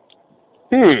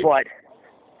 But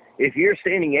if you're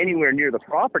standing anywhere near the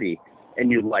property and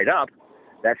you light up,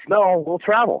 that smell will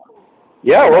travel.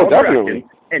 Yeah, well, definitely.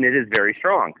 And it is very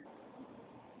strong.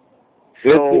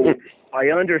 So I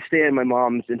understand my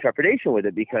mom's interpretation with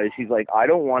it because she's like, I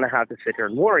don't want to have to sit here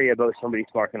and worry about somebody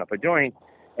sparking up a joint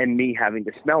and me having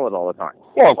to smell it all the time.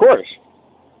 Well, of course.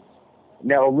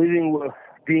 Now,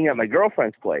 being at my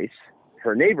girlfriend's place,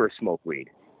 her neighbors smoke weed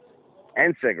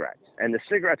and cigarettes. And the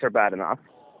cigarettes are bad enough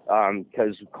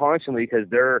because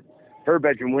her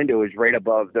bedroom window is right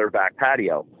above their back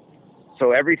patio.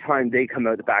 So every time they come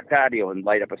out the back patio and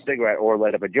light up a cigarette or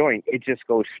light up a joint, it just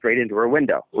goes straight into her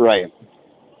window. Right.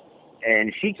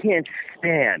 And she can't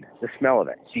stand the smell of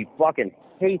it. She fucking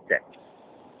hates it.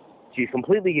 She's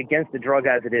completely against the drug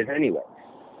as it is anyway.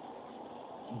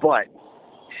 But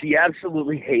she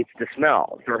absolutely hates the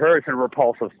smell. For her, it's a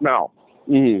repulsive smell.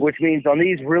 Mm-hmm. Which means on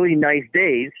these really nice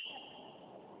days,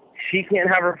 she can't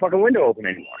have her fucking window open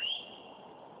anymore.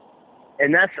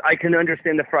 And I can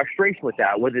understand the frustration with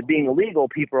that. With it being illegal,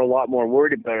 people are a lot more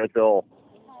worried about it. They'll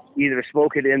either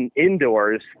smoke it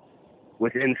indoors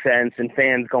with incense and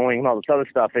fans going and all this other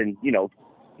stuff, and, you know,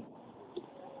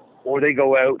 or they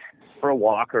go out for a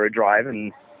walk or a drive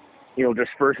and, you know,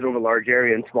 disperse it over a large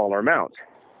area in smaller amounts.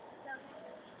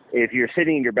 If you're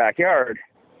sitting in your backyard,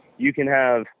 you can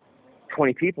have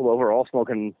 20 people over all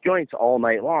smoking joints all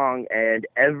night long, and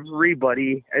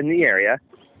everybody in the area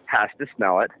has to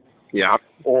smell it. Yeah.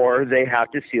 Or they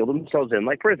have to seal themselves in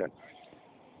like prison.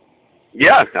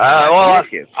 Yeah. Well,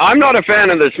 I'm not a fan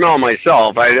of the smell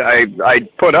myself. I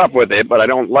put up with it, but I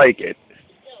don't like it.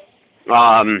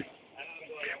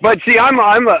 But see, I'm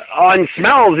on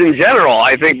smells in general.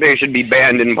 I think they should be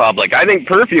banned in public. I think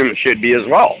perfume should be as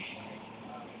well.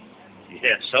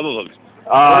 Yeah, some of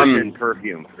them.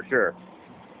 Perfume for sure.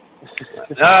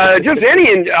 Just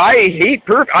any. I hate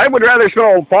I would rather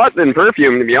smell pot than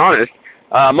perfume, to be honest.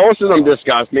 Most of them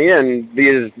disgust me, and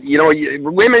these, you know,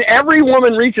 women. Every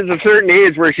woman reaches a certain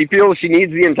age where she feels she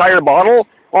needs the entire bottle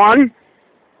on.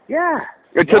 Yeah.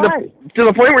 To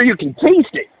the point where you can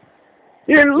taste it.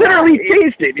 You can literally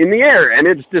taste it in the air, and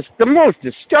it's just the most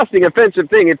disgusting, offensive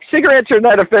thing. If cigarettes are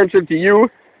that offensive to you,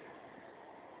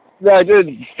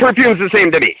 perfume's the same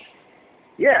to me.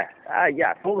 Yeah,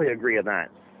 totally agree on that.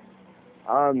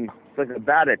 It's like a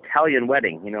bad Italian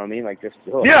wedding, you know what I mean? Like just.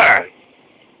 Oh. Yeah.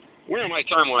 Where are my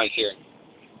time-wise here?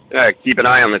 Keep an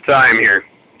eye on the time here,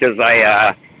 because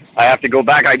I have to go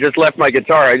back. I just left my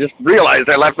guitar. I just realized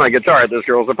I left my guitar at this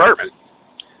girl's apartment.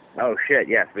 Oh, shit,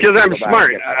 yes. Because I'm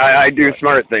smart. I do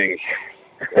smart things.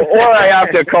 Or I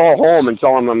have to call home and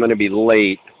tell them I'm going to be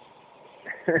late.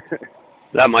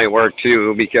 That might work,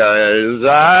 too, because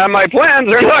my plans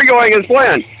are not going as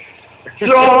planned.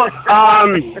 So,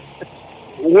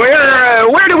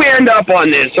 where do we end up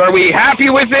on this? Are we happy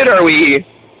with it? Are we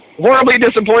horribly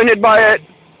disappointed by it?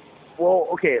 Well,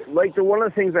 okay, like one of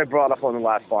the things I brought up on the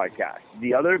last podcast,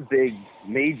 the other big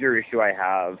major issue I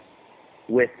have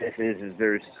with this is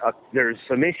there's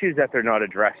some issues that they're not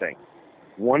addressing.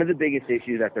 One of the biggest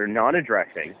issues that they're not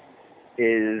addressing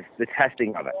is the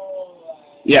testing of it.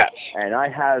 Yes. And I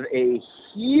have a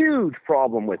huge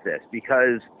problem with this,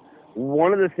 because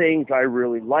one of the things I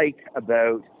really liked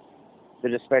about the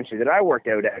dispensary that I worked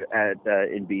out at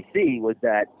in BC was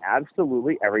that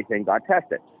absolutely everything got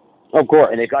tested. Of course.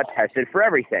 And it got tested for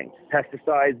everything.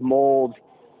 Pesticides, molds,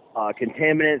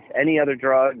 contaminants, any other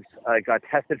drugs. It got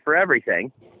tested for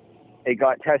everything. It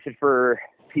got tested for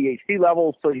THC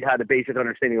levels, so you had a basic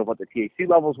understanding of what the THC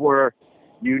levels were.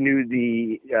 You knew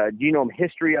the genome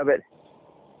history of it.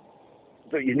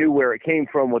 So you knew where it came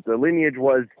from, what the lineage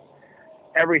was,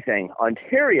 everything.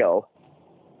 Ontario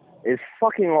is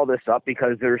fucking all this up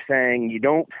because they're saying we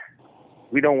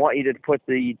don't want you to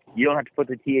you don't have to put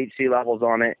the THC levels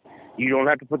on it. You don't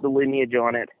have to put the lineage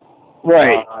on it.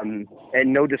 Right. And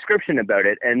no description about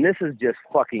it. And this is just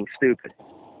fucking stupid.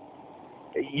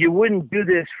 You wouldn't do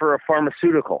this for a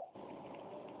pharmaceutical.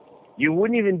 You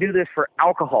wouldn't even do this for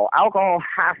alcohol. Alcohol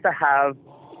has to have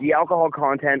the alcohol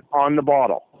content on the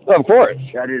bottle. Of course.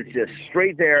 That is just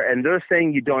straight there, and they're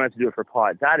saying you don't have to do it for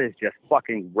pot. That is just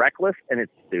fucking reckless, and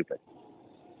it's stupid.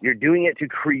 You're doing it to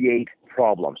create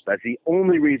problems. That's the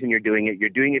only reason you're doing it.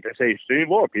 You're doing it to say, see,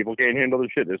 look, people can't handle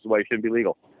this shit. This is why it shouldn't be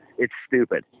legal. It's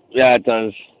stupid. Yeah, it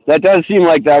does. That does seem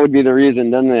like that would be the reason,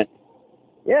 doesn't it?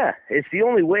 Yeah, it's the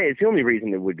only way. It's the only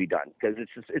reason it would be done, because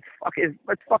it's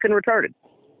fucking retarded.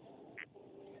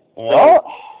 Well,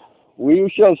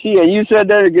 we shall see. And you said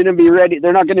they're going to be ready.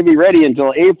 They're not going to be ready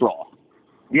until April.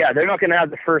 Yeah, they're not going to have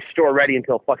the first store ready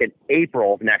until fucking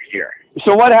April of next year.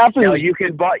 So what happens? Now, you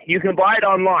can buy it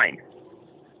online.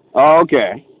 Oh,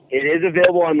 okay. It is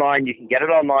available online. You can get it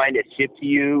online. It's shipped to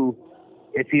you.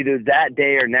 It's either that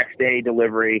day or next day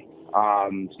delivery.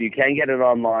 So you can get it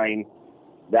online.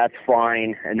 That's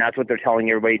fine, and that's what they're telling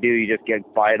everybody to do. You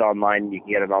just buy it online, and you can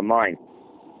get it online.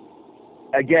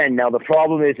 Again, now the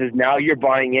problem is now you're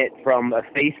buying it from a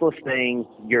faceless thing.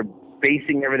 You're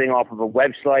basing everything off of a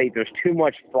website. There's too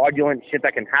much fraudulent shit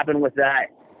that can happen with that.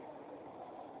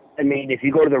 I mean, if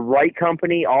you go to the right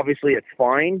company, obviously it's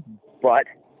fine, but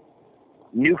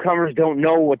newcomers don't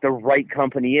know what the right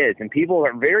company is, and people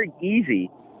are very easy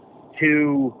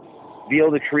to be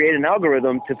able to create an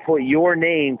algorithm to put your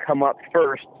name come up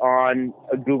first on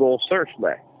a Google search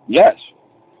list. Yes.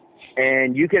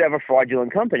 And you could have a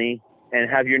fraudulent company and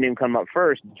have your name come up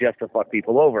first just to fuck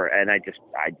people over. And I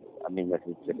mean,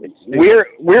 listen, it's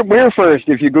we're first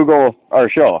if you Google our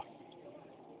show.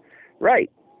 Right.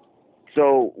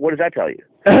 So what does that tell you?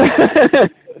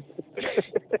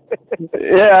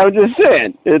 Yeah, I'm just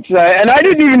saying. It's and I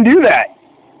didn't even do that.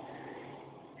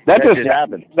 That just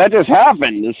happened. That just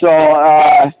happened. So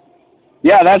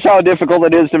yeah, that's how difficult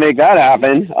it is to make that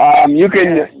happen. You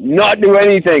can not do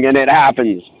anything and it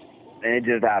happens. And it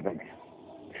just happens.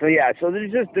 So yeah, so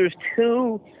there's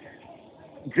two.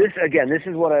 This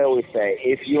is what I always say.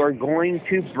 If you're going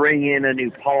to bring in a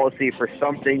new policy for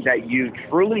something that you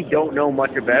truly don't know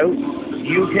much about,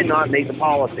 you cannot make a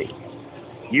policy.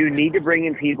 You need to bring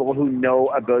in people who know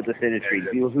about this industry,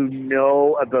 people who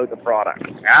know about the product.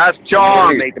 Ask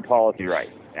Chong. Make the policy right.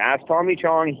 Ask Tommy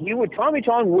Chong. Tommy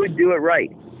Chong would do it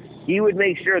right. He would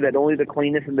make sure that only the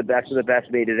cleanest and the best of the best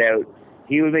made it out.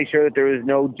 He would make sure that there was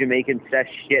no Jamaican cess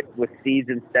shit with seeds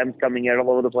and stems coming out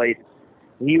all over the place.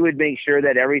 He would make sure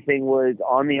that everything was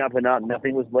on the up and up,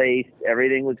 nothing was laced,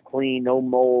 everything was clean, no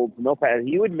mold, no pattern.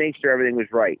 He would make sure everything was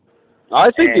right.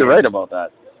 I think you're right about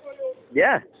that.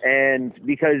 Yeah, and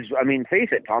because, I mean, face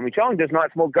it, Tommy Chong does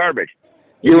not smoke garbage.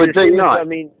 You would think not. I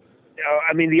mean,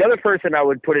 the other person I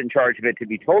would put in charge of it, to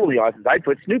be totally honest, is I'd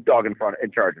put Snoop Dogg in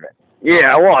charge of it.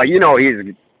 Yeah, well,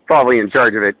 he's probably in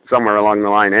charge of it somewhere along the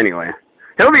line anyway.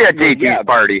 He'll be at JT's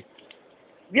party.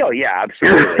 Yeah,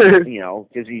 absolutely.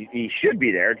 Because he should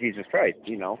be there. Jesus Christ,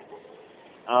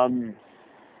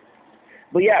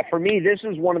 But yeah, for me, this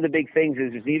is one of the big things.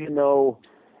 Is even though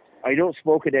I don't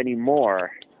smoke it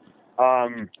anymore,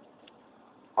 I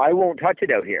won't touch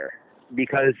it out here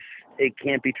because it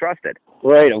can't be trusted.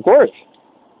 Right, of course.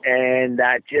 And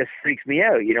that just freaks me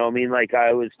out. You know what I mean? Like,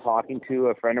 I was talking to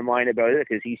a friend of mine about it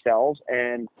because he sells,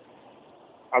 and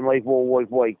I'm like, well, we're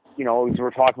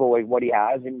talking about what he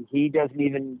has, and he doesn't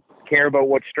even care about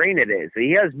what strain it is.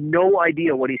 He has no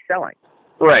idea what he's selling.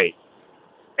 Right.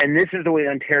 And this is the way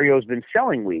Ontario's been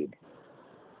selling weed.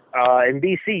 In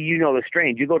BC, you know the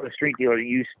strain. You go to a street dealer,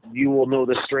 you will know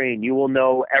the strain. You will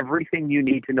know everything you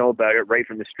need to know about it right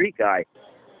from the street guy.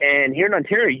 And here in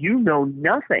Ontario, you know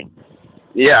nothing.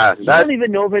 Yeah. You don't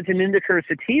even know if it's an indica or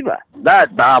sativa.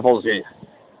 That baffles me.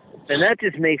 And that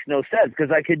just makes no sense,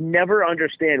 because I could never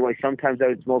understand why sometimes I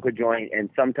would smoke a joint and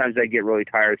sometimes I get really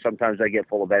tired, sometimes I get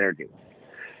full of energy.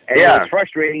 And it's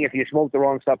frustrating if you smoke the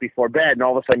wrong stuff before bed and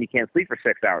all of a sudden you can't sleep for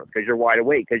 6 hours because you're wide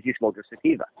awake because you smoked a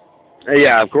sativa.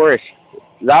 Yeah, of course.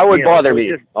 That would bother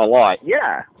me a lot.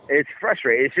 Yeah, it's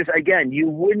frustrating. It's just, again, you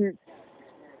wouldn't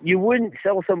give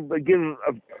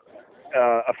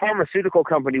a pharmaceutical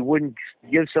company wouldn't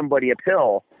give somebody a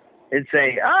pill and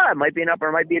say, it might be an upper,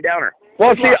 it might be a downer.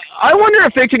 Well, see, I wonder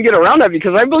if they can get around that,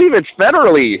 because I believe it's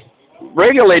federally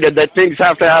regulated that things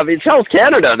have to have, it's Health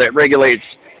Canada that regulates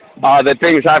that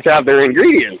things have to have their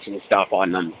ingredients and stuff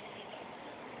on them.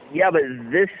 Yeah, but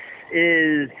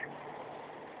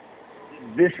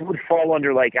this would fall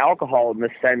under like alcohol in the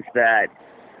sense that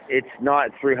it's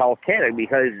not through Health Canada,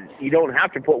 because you don't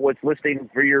have to put what's listing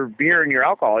for your beer and your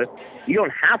alcohol. You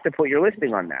don't have to put your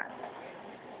listing on that.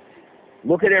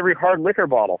 Look at every hard liquor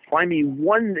bottle. Find me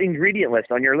one ingredient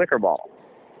list on your liquor bottle.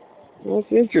 That's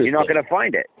interesting. You're not going to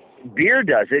find it. Beer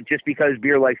does it just because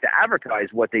beer likes to advertise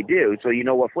what they do, so you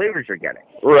know what flavors you're getting.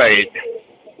 Right.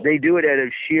 They do it out of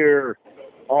sheer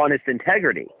honest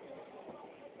integrity.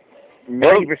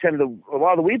 90% of a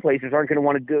lot of the weed places aren't going to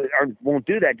want to do, or won't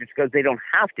do that just because they don't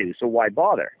have to. So why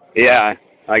bother? Yeah,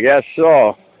 I guess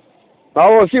so.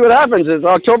 Well, we'll see what happens. It's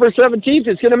October 17th.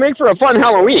 It's going to make for a fun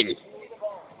Halloween.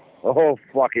 Oh,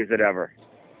 fuck, is it ever?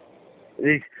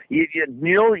 You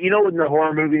know in the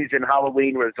horror movies and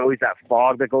Halloween where there's always that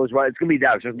fog that goes right? It's going to be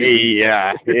that. It's just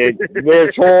yeah.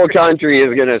 This whole country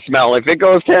is going to smell. If it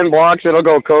goes 10 blocks, it'll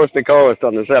go coast to coast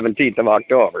on the 17th of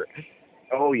October.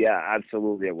 Oh, yeah,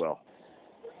 absolutely it will.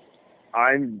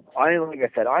 Like I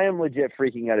said, I am legit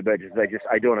freaking out about it.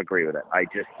 I don't agree with it. I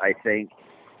think,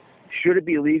 should it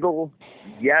be legal?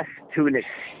 Yes, to an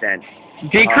extent.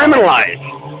 Decriminalize.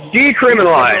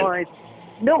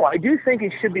 No, I do think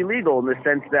it should be legal in the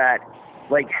sense that,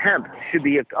 like, hemp should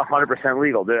be 100%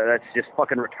 legal. That's just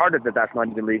fucking retarded that that's not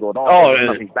even legal at all. Oh, there's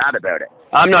nothing bad about it.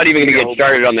 I'm not even going to get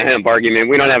started on the hemp argument.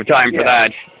 We don't have time for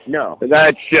that. No.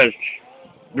 That's just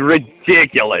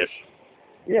ridiculous.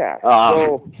 Yeah.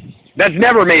 That's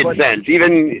never made sense.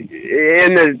 Even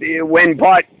when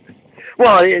pot.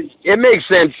 Well, it makes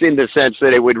sense in the sense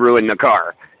that it would ruin the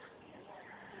car.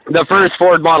 The first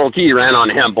Ford Model T ran on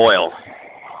hemp oil.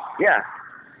 Yeah.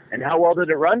 And how well did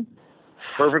it run?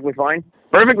 Perfectly fine?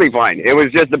 Perfectly fine. It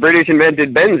was just the British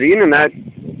invented benzene, and that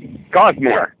cost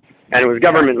more. And it was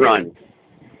government run.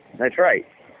 That's right.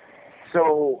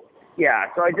 So, yeah,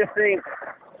 so I just think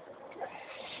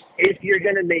if you're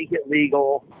going to make it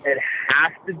legal, it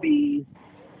has to be,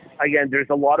 again, there's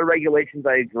a lot of regulations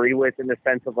I agree with in the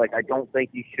sense of, like, I don't think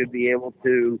you should be able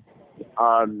to,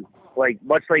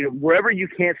 much like wherever you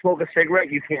can't smoke a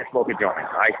cigarette, you can't smoke a joint.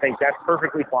 I think that's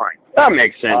perfectly fine. That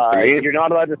makes sense to me. You're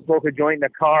not allowed to smoke a joint in a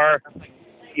car,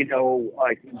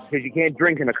 because you can't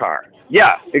drink in a car.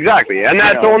 Yeah, exactly. And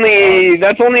that's only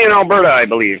in Alberta, I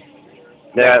believe.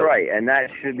 That's right, and that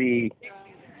should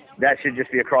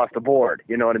just be across the board.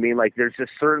 You know what I mean? Like, there's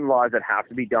just certain laws that have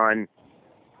to be done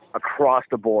across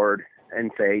the board and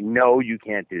say, no, you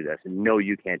can't do this, and no,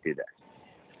 you can't do this.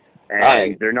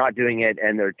 And they're not doing it,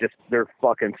 and they're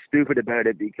fucking stupid about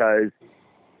it because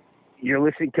you're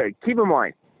listening to, keep in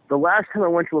mind, the last time I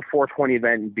went to a 420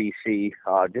 event in BC,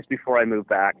 just before I moved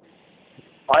back,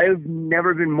 I've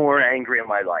never been more angry in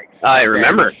my life. I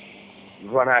remember.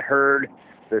 When I heard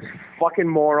this fucking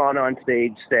moron on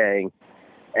stage saying,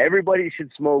 everybody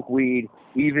should smoke weed,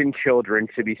 even children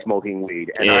should be smoking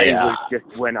weed. And I was just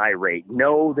went irate.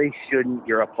 No, they shouldn't.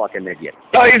 You're a fucking idiot.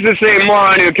 Oh, he's the same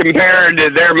moron who compared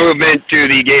their movement to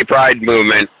the gay pride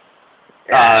movement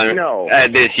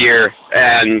this year.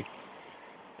 And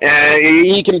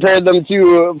he compared them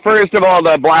to, first of all,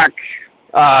 the black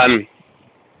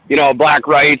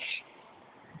rights.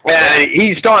 And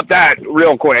he stopped that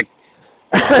real quick.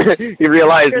 He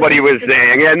realized what he was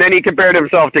saying, and then he compared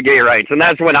himself to gay rights, and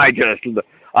that's when I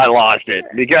lost it,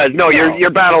 because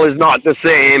your battle is not the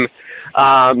same.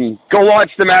 Go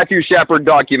watch the Matthew Shepard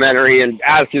documentary and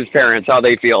ask his parents how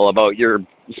they feel about your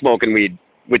smoking weed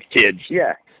with kids.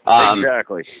 Yeah,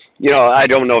 exactly. I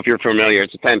don't know if you're familiar.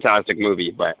 It's a fantastic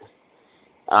movie, but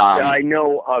I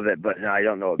know of it, but I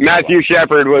don't know. Matthew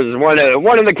Shepard was one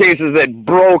of the cases that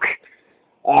broke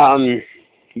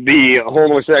the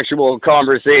homosexual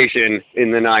conversation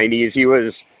in the 90s. He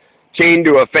was chained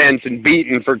to a fence and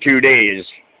beaten for 2 days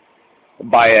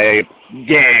by a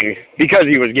gang because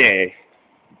he was gay.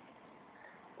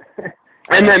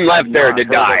 And then left there to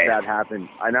die. That happened,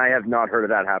 and I have not heard of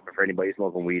that happen for anybody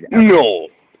smoking weed. No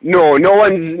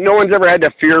one's ever had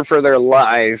to fear for their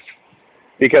life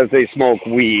because they smoke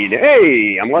weed.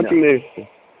 Hey, I'm watching this.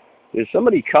 Is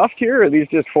somebody cuffed here, or are these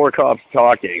just 4 cops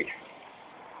talking?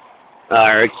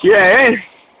 Okay,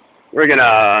 we're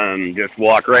gonna just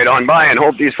walk right on by and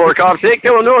hope these 4 cops take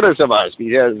no notice of us,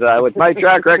 because with my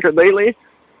track record lately,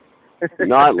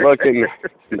 not looking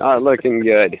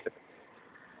good.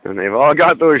 And they've all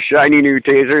got those shiny new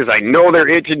tasers. I know they're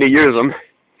itching to use them.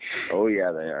 Oh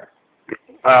yeah, they are.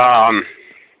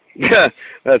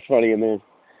 That's funny, man.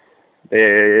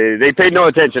 They paid no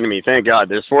attention to me. Thank God.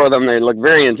 There's 4 of them. They look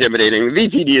very intimidating. The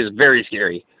VPD is very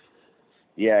scary.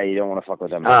 Yeah, you don't want to fuck with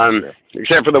them.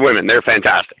 Except for the women. They're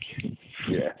fantastic.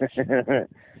 Yeah.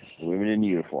 Women in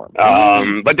uniform.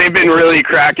 But they've been really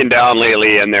cracking down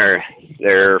lately, and they're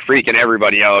freaking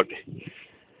everybody out.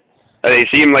 They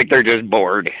seem like they're just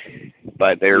bored,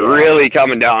 but they're really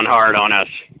coming down hard on us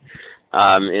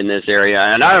in this area.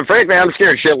 And frankly, I'm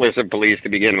scared shitless of police to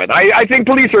begin with. I think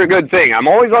police are a good thing. I'm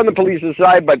always on the police's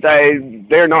side, but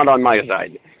they're not on my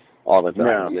side all the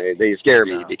time. No. They scare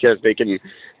me because they can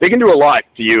do a lot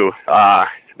to you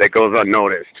that goes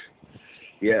unnoticed.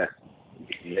 Yeah,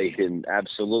 they can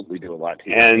absolutely do a lot to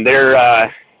you. And their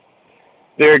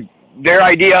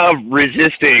idea of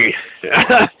resisting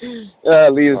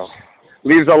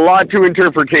leaves a lot to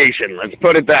interpretation. Let's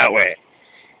put it that way.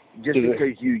 Just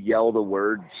because you yell the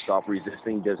word "stop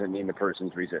resisting" doesn't mean the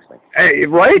person's resisting. Hey,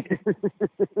 right?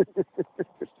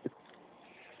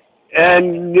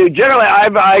 And generally,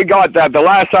 I got that. The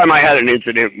last time I had an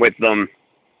incident with them,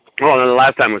 well, the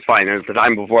last time was fine. It was the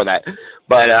time before that.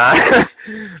 But,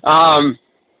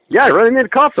 yeah, I really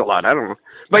made cops a lot. I don't know.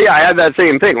 But, yeah, I had that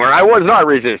same thing where I was not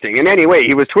resisting in any way.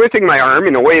 He was twisting my arm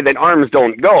in a way that arms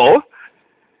don't go.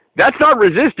 That's not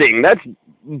resisting. That's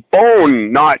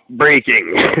bone not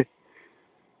breaking.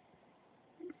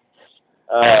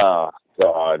 Oh,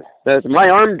 God. My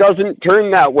arm doesn't turn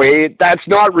that way. That's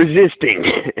not resisting.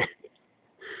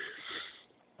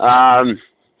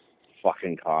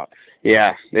 Fucking cops.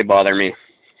 Yeah, they bother me.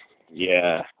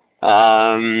 Yeah.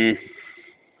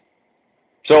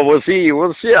 So we'll see.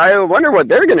 I wonder what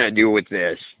they're gonna do with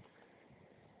this.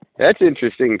 That's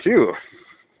interesting too.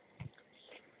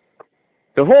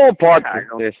 The whole part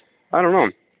of this, I don't know.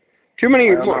 Too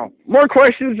many more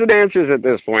questions than answers at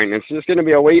this point. It's just gonna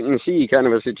be a wait and see kind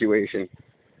of a situation,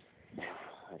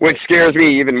 which scares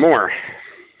me even more.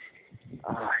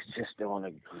 I just don't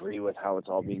agree with how it's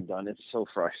all being done. It's so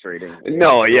frustrating.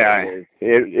 No, yeah.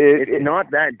 It's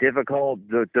not that difficult.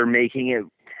 They're making it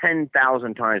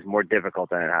 10,000 times more difficult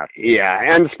than it has to be. Yeah,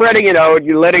 and spreading it out,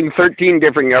 letting 13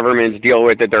 different governments deal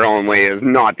with it their own way is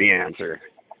not the answer.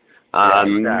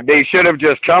 Exactly. They should have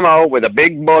just come out with a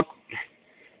big book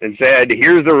and said,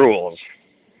 here's the rules.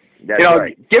 That's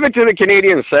right. Give it to the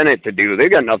Canadian Senate to do.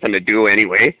 They've got nothing to do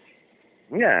anyway.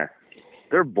 Yeah,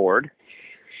 they're bored.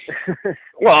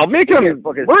 Well, make them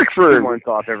work for 2 months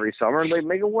off every summer, and they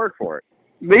make them work for it.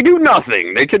 They do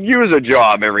nothing. They could use a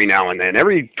job every now and then.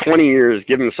 Every 20 years,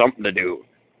 give them something to do.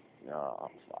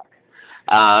 Oh, fuck.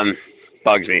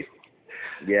 Bugs me.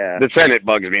 Yeah. The Senate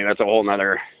bugs me. That's a whole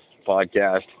nother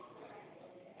podcast.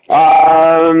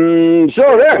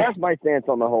 So there. That's my stance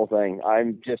on the whole thing.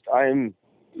 I'm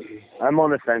on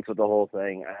the fence with the whole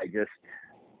thing.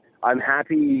 I'm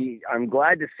happy. I'm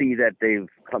glad to see that they've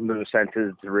come to their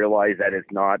senses to realize that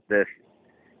it's not this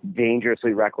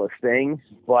dangerously reckless thing,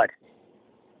 but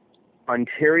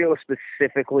Ontario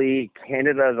specifically,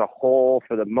 Canada as a whole,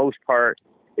 for the most part,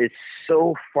 is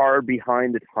so far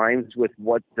behind the times with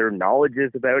what their knowledge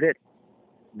is about it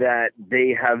that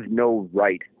they have no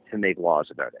right to make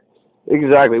laws about it.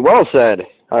 Exactly. Well said.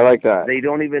 I like that. They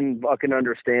don't even fucking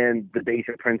understand the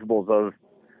basic principles of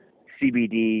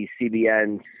CBD,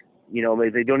 CBN. You know,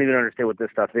 they don't even understand what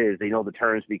this stuff is. They know the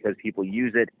terms because people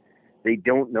use it. They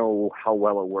don't know how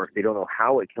well it works. They don't know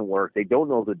how it can work. They don't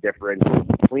know the difference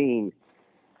between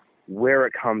where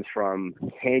it comes from.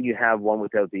 Can you have one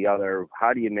without the other?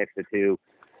 How do you mix the two?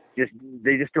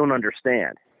 They just don't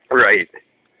understand. Right.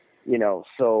 You know,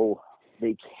 so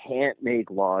they can't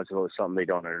make laws about something they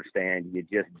don't understand. You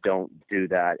just don't do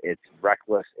that. It's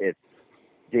reckless. It's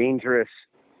dangerous.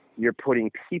 You're putting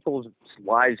people's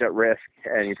lives at risk,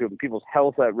 and you're putting people's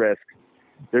health at risk.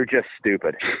 They're just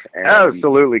stupid. And,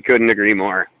 absolutely couldn't agree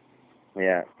more.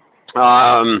 Yeah.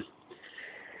 On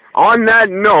that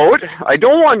note, I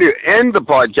don't want to end the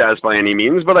podcast by any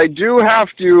means, but I do have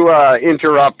to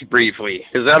interrupt briefly.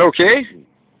 Is that okay?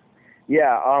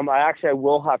 Yeah. I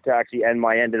will have to end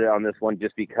my end of it on this one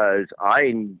just because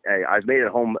I've made it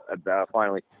home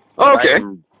finally. Okay. I'm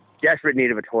in desperate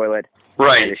need of a toilet.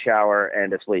 Right. And a shower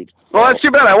and a sleep. Well, that's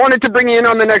too bad. I wanted to bring you in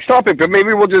on the next topic, but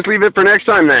maybe we'll just leave it for next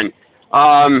time then.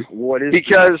 What is the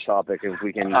next topic if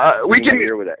we can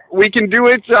hear with it? We can do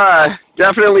it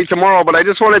definitely tomorrow, but I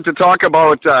just wanted to talk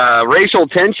about racial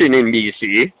tension in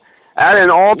BC at an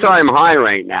all-time high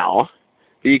right now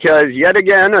because yet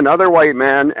again another white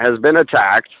man has been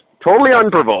attacked, totally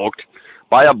unprovoked,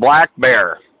 by a black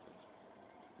bear.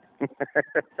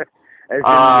 As in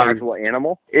the actual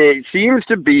animal? It seems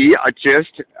to be I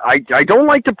don't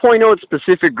like to point out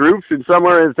specific groups in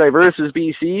somewhere as diverse as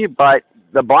BC, but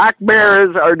the black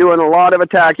bears are doing a lot of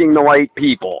attacking the white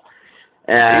people.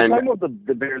 And are you talking about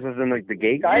the bears as in like the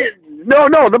gay guys? No,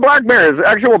 the black bears,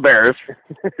 actual bears.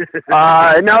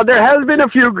 Now, there has been a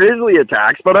few grizzly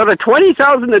attacks, but out of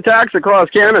 20,000 attacks across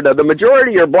Canada, the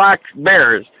majority are black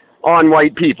bears on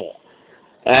white people.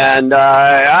 And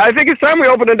I think it's time we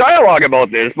open a dialogue about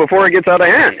this before it gets out of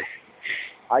hand.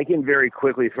 I can very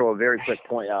quickly throw a very quick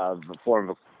form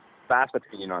of a fast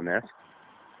opinion on this.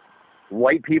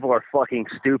 White people are fucking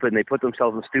stupid, and they put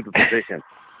themselves in stupid positions.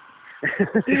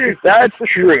 That's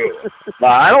true.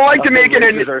 I don't like to make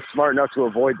it are smart enough to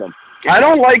avoid them. I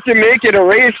don't like to make it a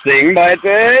race thing, but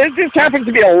it just happens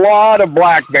to be a lot of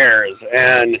black bears,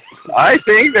 and I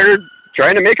think they're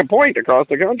trying to make a point across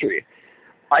the country.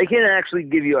 I'm going to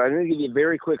give you a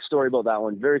very quick story about that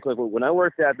one, very quickly. When I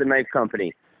worked at the knife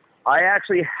company, I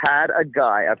actually had a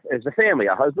guy, as a family,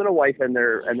 a husband, a wife, and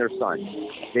their son.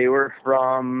 They were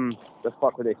from,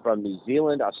 New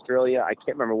Zealand, Australia, I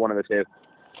can't remember one of the two.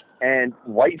 And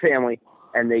white family,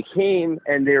 and they came,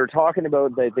 and they were talking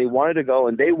about that they wanted to go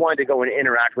and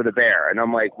interact with a bear. And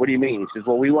I'm like, what do you mean? He says,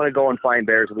 well, we want to go and find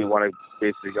bears, and we want to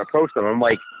basically approach them. I'm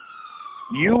like,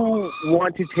 you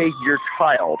want to take your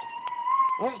child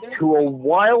to a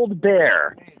wild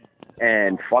bear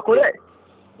and fuck with it?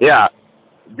 Yeah.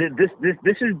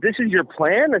 This is your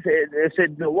plan? I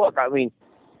said, no, look, I mean,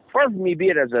 far from me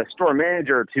being as a store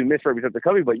manager to misrepresent the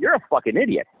company, but you're a fucking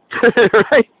idiot.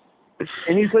 Right.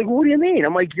 And he's like, what do you mean?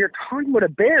 I'm like, you're talking about a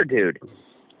bear, dude.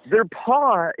 Their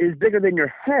paw is bigger than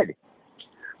your head.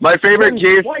 My favorite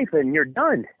case, and you're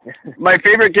done. My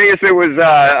favorite case that was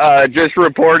just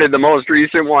reported, the most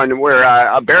recent one, where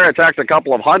a bear attacked a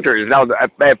couple of hunters. Now,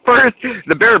 at first,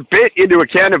 the bear bit into a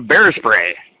can of bear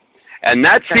spray, and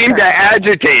that seemed to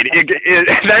agitate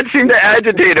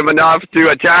him enough to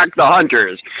attack the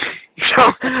hunters. So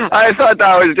I thought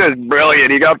that was just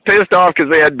brilliant. He got pissed off because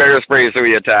they had bear spray, so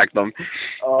he attacked them.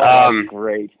 Oh, that's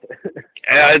great.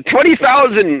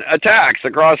 20,000 attacks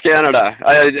across Canada.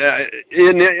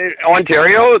 In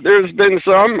Ontario, there's been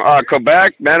some.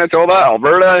 Quebec, Manitoba,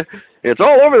 Alberta. It's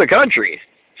all over the country.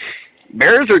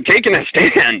 Bears are taking a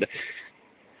stand.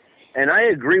 And I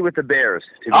agree with the Bears.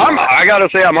 I got to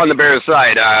say I'm on the Bears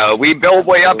side. We built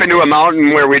way up into a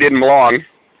mountain where we didn't belong.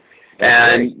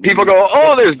 And people go,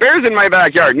 oh, there's bears in my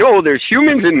backyard. No, there's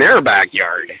humans in their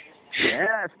backyard. Yeah,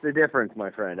 that's the difference,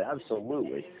 my friend.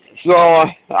 Absolutely. So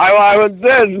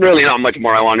there's really not much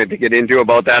more I wanted to get into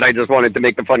about that. I just wanted to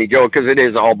make the funny joke because it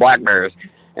is all black bears.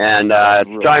 And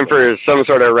it's time for some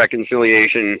sort of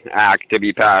reconciliation act to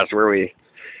be passed where we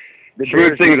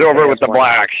smooth things over with the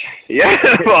blacks. Yeah,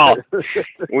 well,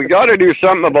 we got to do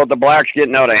something about the blacks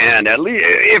getting out of hand. At least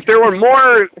if there were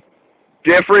more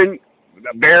different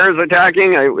bears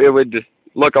attacking, it would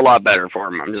look a lot better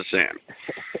for them. I'm just saying.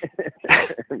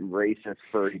 Racist,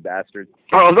 furry bastards.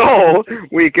 Although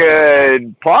we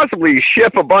could possibly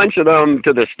ship a bunch of them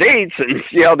to the States and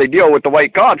see how they deal with the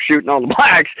white cops shooting on the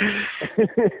blacks.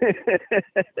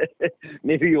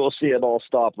 Maybe you'll see it all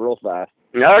stop real fast.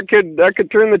 That could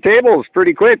turn the tables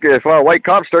pretty quick if white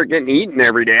cops start getting eaten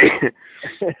every day.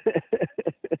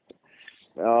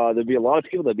 There'd be a lot of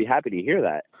people that'd be happy to hear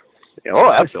that.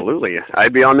 Oh, absolutely.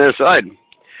 I'd be on their side.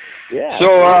 Yeah.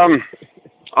 So,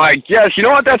 I guess, you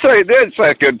know what, that's a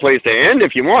good place to end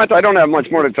if you want. I don't have much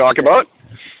more to talk about.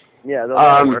 Yeah,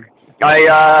 that'll work.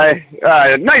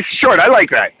 Nice short, I like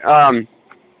that.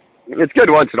 It's good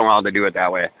once in a while to do it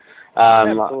that way.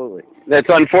 Absolutely. It's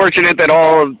unfortunate that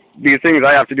all of these things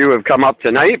I have to do have come up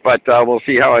tonight, but we'll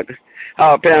see how it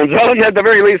pans out. And at the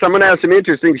very least, I'm going to have some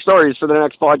interesting stories for the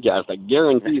next podcast. I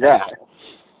guarantee that.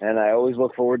 And I always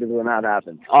look forward to when that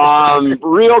happens.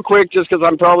 Real quick, just because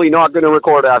I'm probably not going to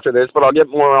record after this, but I'll get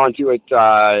more onto it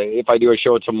if I do a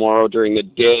show tomorrow during the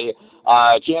day.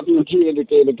 Champion Tree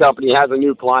Entertainment Company has a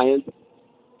new client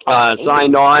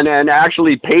signed on and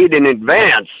actually paid in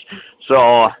advance.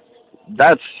 So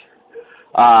that's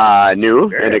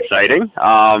new and exciting.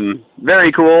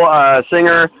 Very cool.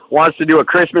 Singer wants to do a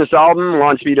Christmas album,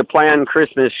 wants me to plan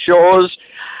Christmas shows.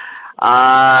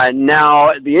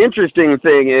 Now, the interesting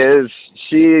thing is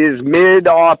she's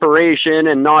mid-operation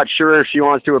and not sure if she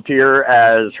wants to appear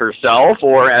as herself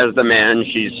or as the man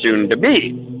she's soon to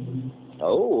be.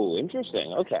 Oh,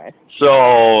 interesting. Okay.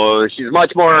 So she's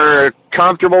much more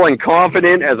comfortable and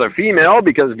confident as a female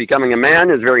because becoming a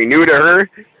man is very new to her.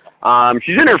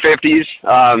 She's in her 50s.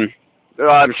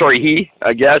 I'm sorry,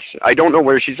 I guess. I don't know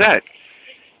where she's at.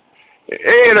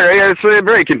 It's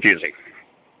very confusing.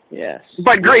 Yes.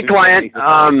 But great client,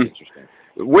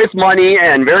 with money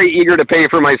and very eager to pay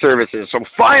for my services. So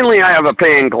finally I have a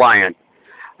paying client.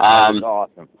 That's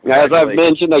awesome. As I've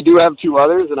mentioned, I do have two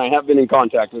others, and I have been in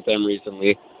contact with them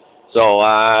recently. So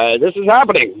this is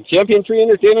happening. Champion Tree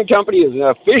Entertainment Company is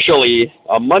officially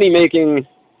a money-making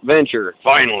venture,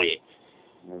 finally.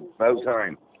 About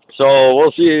time. So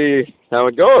we'll see how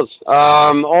it goes.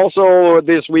 Also,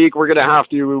 this week we're going to have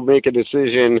to make a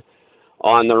decision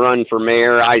on the run for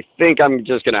mayor. I think I'm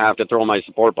just going to have to throw my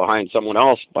support behind someone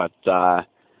else, but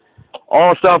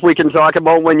all stuff we can talk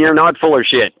about when you're not full of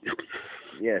shit.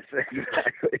 Yes,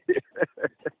 exactly.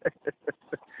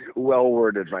 Well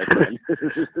worded, my friend.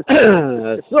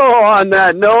 So on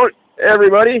that note,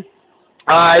 everybody,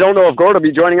 I don't know if Gord will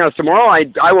be joining us tomorrow.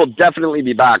 I will definitely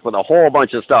be back with a whole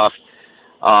bunch of stuff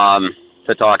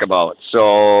to talk about.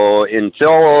 So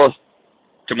until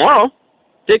tomorrow,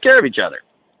 take care of each other.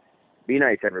 Be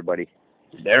nice, everybody.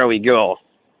 There we go.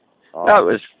 Awesome. That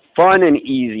was fun and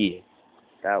easy.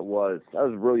 That was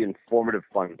really informative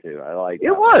fun, too. I like it.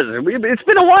 It was. It's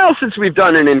been a while since we've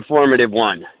done an informative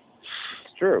one.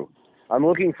 It's true. I'm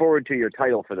looking forward to your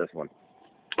title for this one.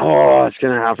 Oh, I'm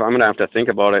going to have to think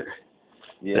about it.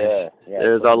 Yeah.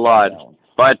 There's a lot.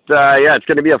 But, yeah, it's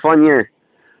going to be a fun year.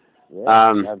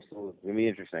 Yeah, absolutely. It's going to be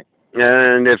interesting.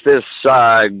 And if this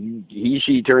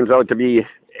she turns out to be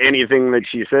anything that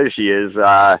she says she is,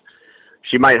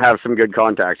 she might have some good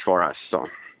contacts for us. So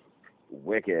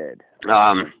wicked.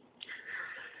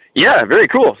 Yeah, very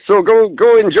cool. So go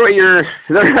enjoy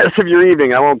the rest of your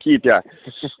evening. I won't keep you.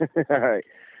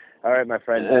 All right, my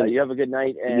friend. You have a good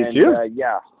night. And you too.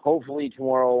 Yeah, hopefully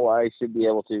tomorrow I should be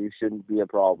able to. Shouldn't be a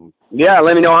problem. Yeah,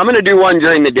 let me know. I'm going to do one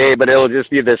during the day, but it'll just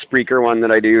be the Spreaker one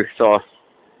that I do. So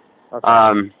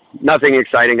okay. Nothing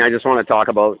exciting. I just want to talk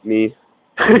about me.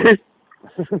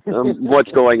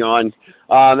 What's going on.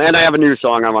 And I have a new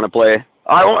song I want to play.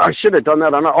 I should have done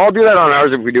that. I'll do that on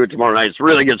ours if we do it tomorrow night. It's a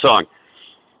really good song.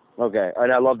 Okay,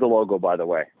 and I love the logo, by the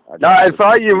way. No, I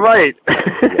thought you might.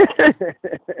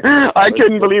 I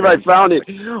couldn't believe I found it.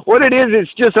 What it is,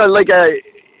 it's just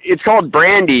it's called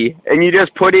Brandy, and you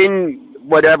just put in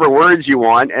whatever words you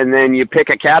want, and then you pick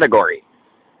a category.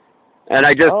 And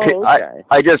I just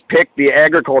I just picked the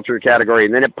agriculture category,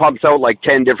 and then it pumps out like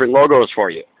 10 different logos for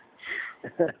you.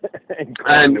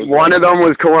 And one of them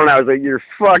was cool, and I was like, "You're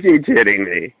fucking kidding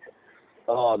me."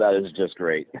 Oh, that is just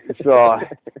great. So,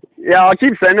 yeah, I'll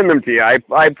keep sending them to you.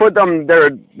 I put them.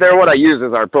 They're what I use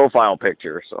as our profile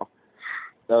picture. So.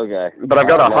 Okay. But I've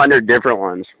got 100 different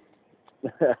ones.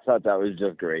 I thought that was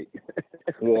just great.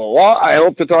 Well, I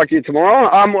hope to talk to you tomorrow.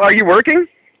 Are you working?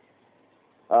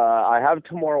 I have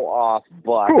tomorrow off,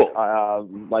 but cool.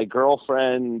 My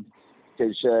girlfriend,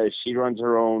 because she runs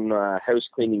her own house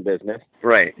cleaning business.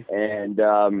 Right. And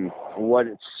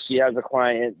she has a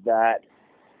client that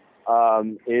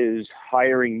is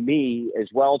hiring me as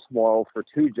well tomorrow for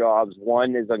 2 jobs.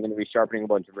 One is I'm going to be sharpening a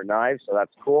bunch of her knives, so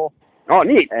that's cool. Oh,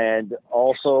 neat. And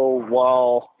also,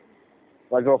 while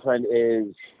my girlfriend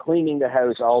is cleaning the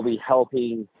house, I'll be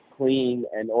helping clean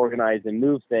and organize and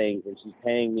move things, and she's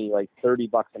paying me like $30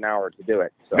 an hour to do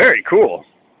it. So, very cool.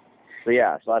 So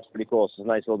yeah, so that's pretty cool. So it's a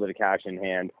nice little bit of cash in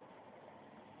hand.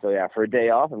 So yeah, for a day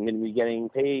off, I'm going to be getting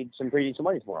paid some pretty decent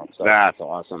money tomorrow. So that's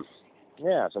awesome.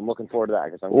 Yeah, so I'm looking forward to that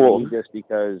because I'm going to need this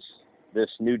because this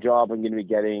new job I'm going to be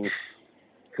getting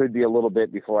could be a little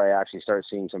bit before I actually start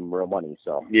seeing some real money.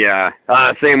 So yeah,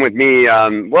 same with me.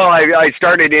 Well, I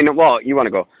started in. Well, you want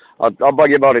to go? I'll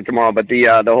bug you about it tomorrow. But the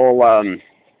whole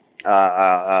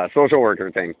social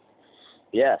worker thing.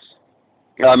 Yes.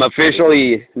 I'm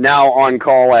officially now on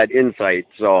call at Insight,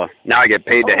 so now I get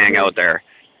paid to hang out there.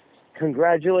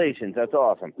 Congratulations, that's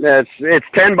awesome. It's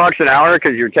 $10 an hour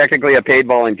because you're technically a paid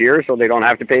volunteer, so they don't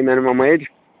have to pay minimum wage.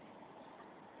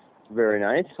 Very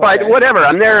nice. But whatever,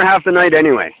 I'm there half the night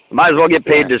anyway. Might as well get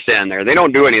paid to stand there. They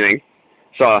don't do anything,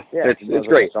 so it's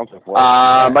great.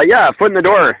 But yeah, foot in the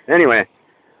door anyway.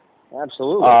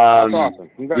 Absolutely, that's awesome.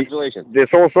 Congratulations. This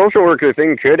whole social worker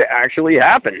thing could actually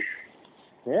happen.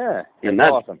 Yeah, and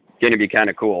that's awesome. Going to be kind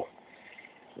of cool.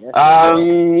 Yes,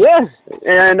 yeah,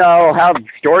 and I'll have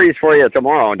stories for you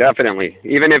tomorrow, definitely.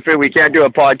 Even if we can't do a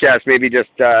podcast, maybe just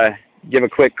give a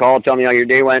quick call, tell me how your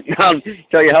day went, and I'll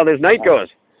tell you how this night goes.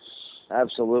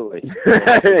 Absolutely.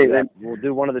 We'll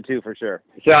do one of the two for sure.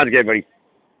 Sounds good, buddy.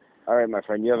 All right, my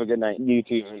friend. You have a good night. You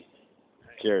too.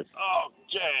 Cheers.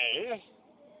 Okay.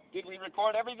 Did we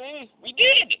record everything? We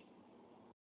did!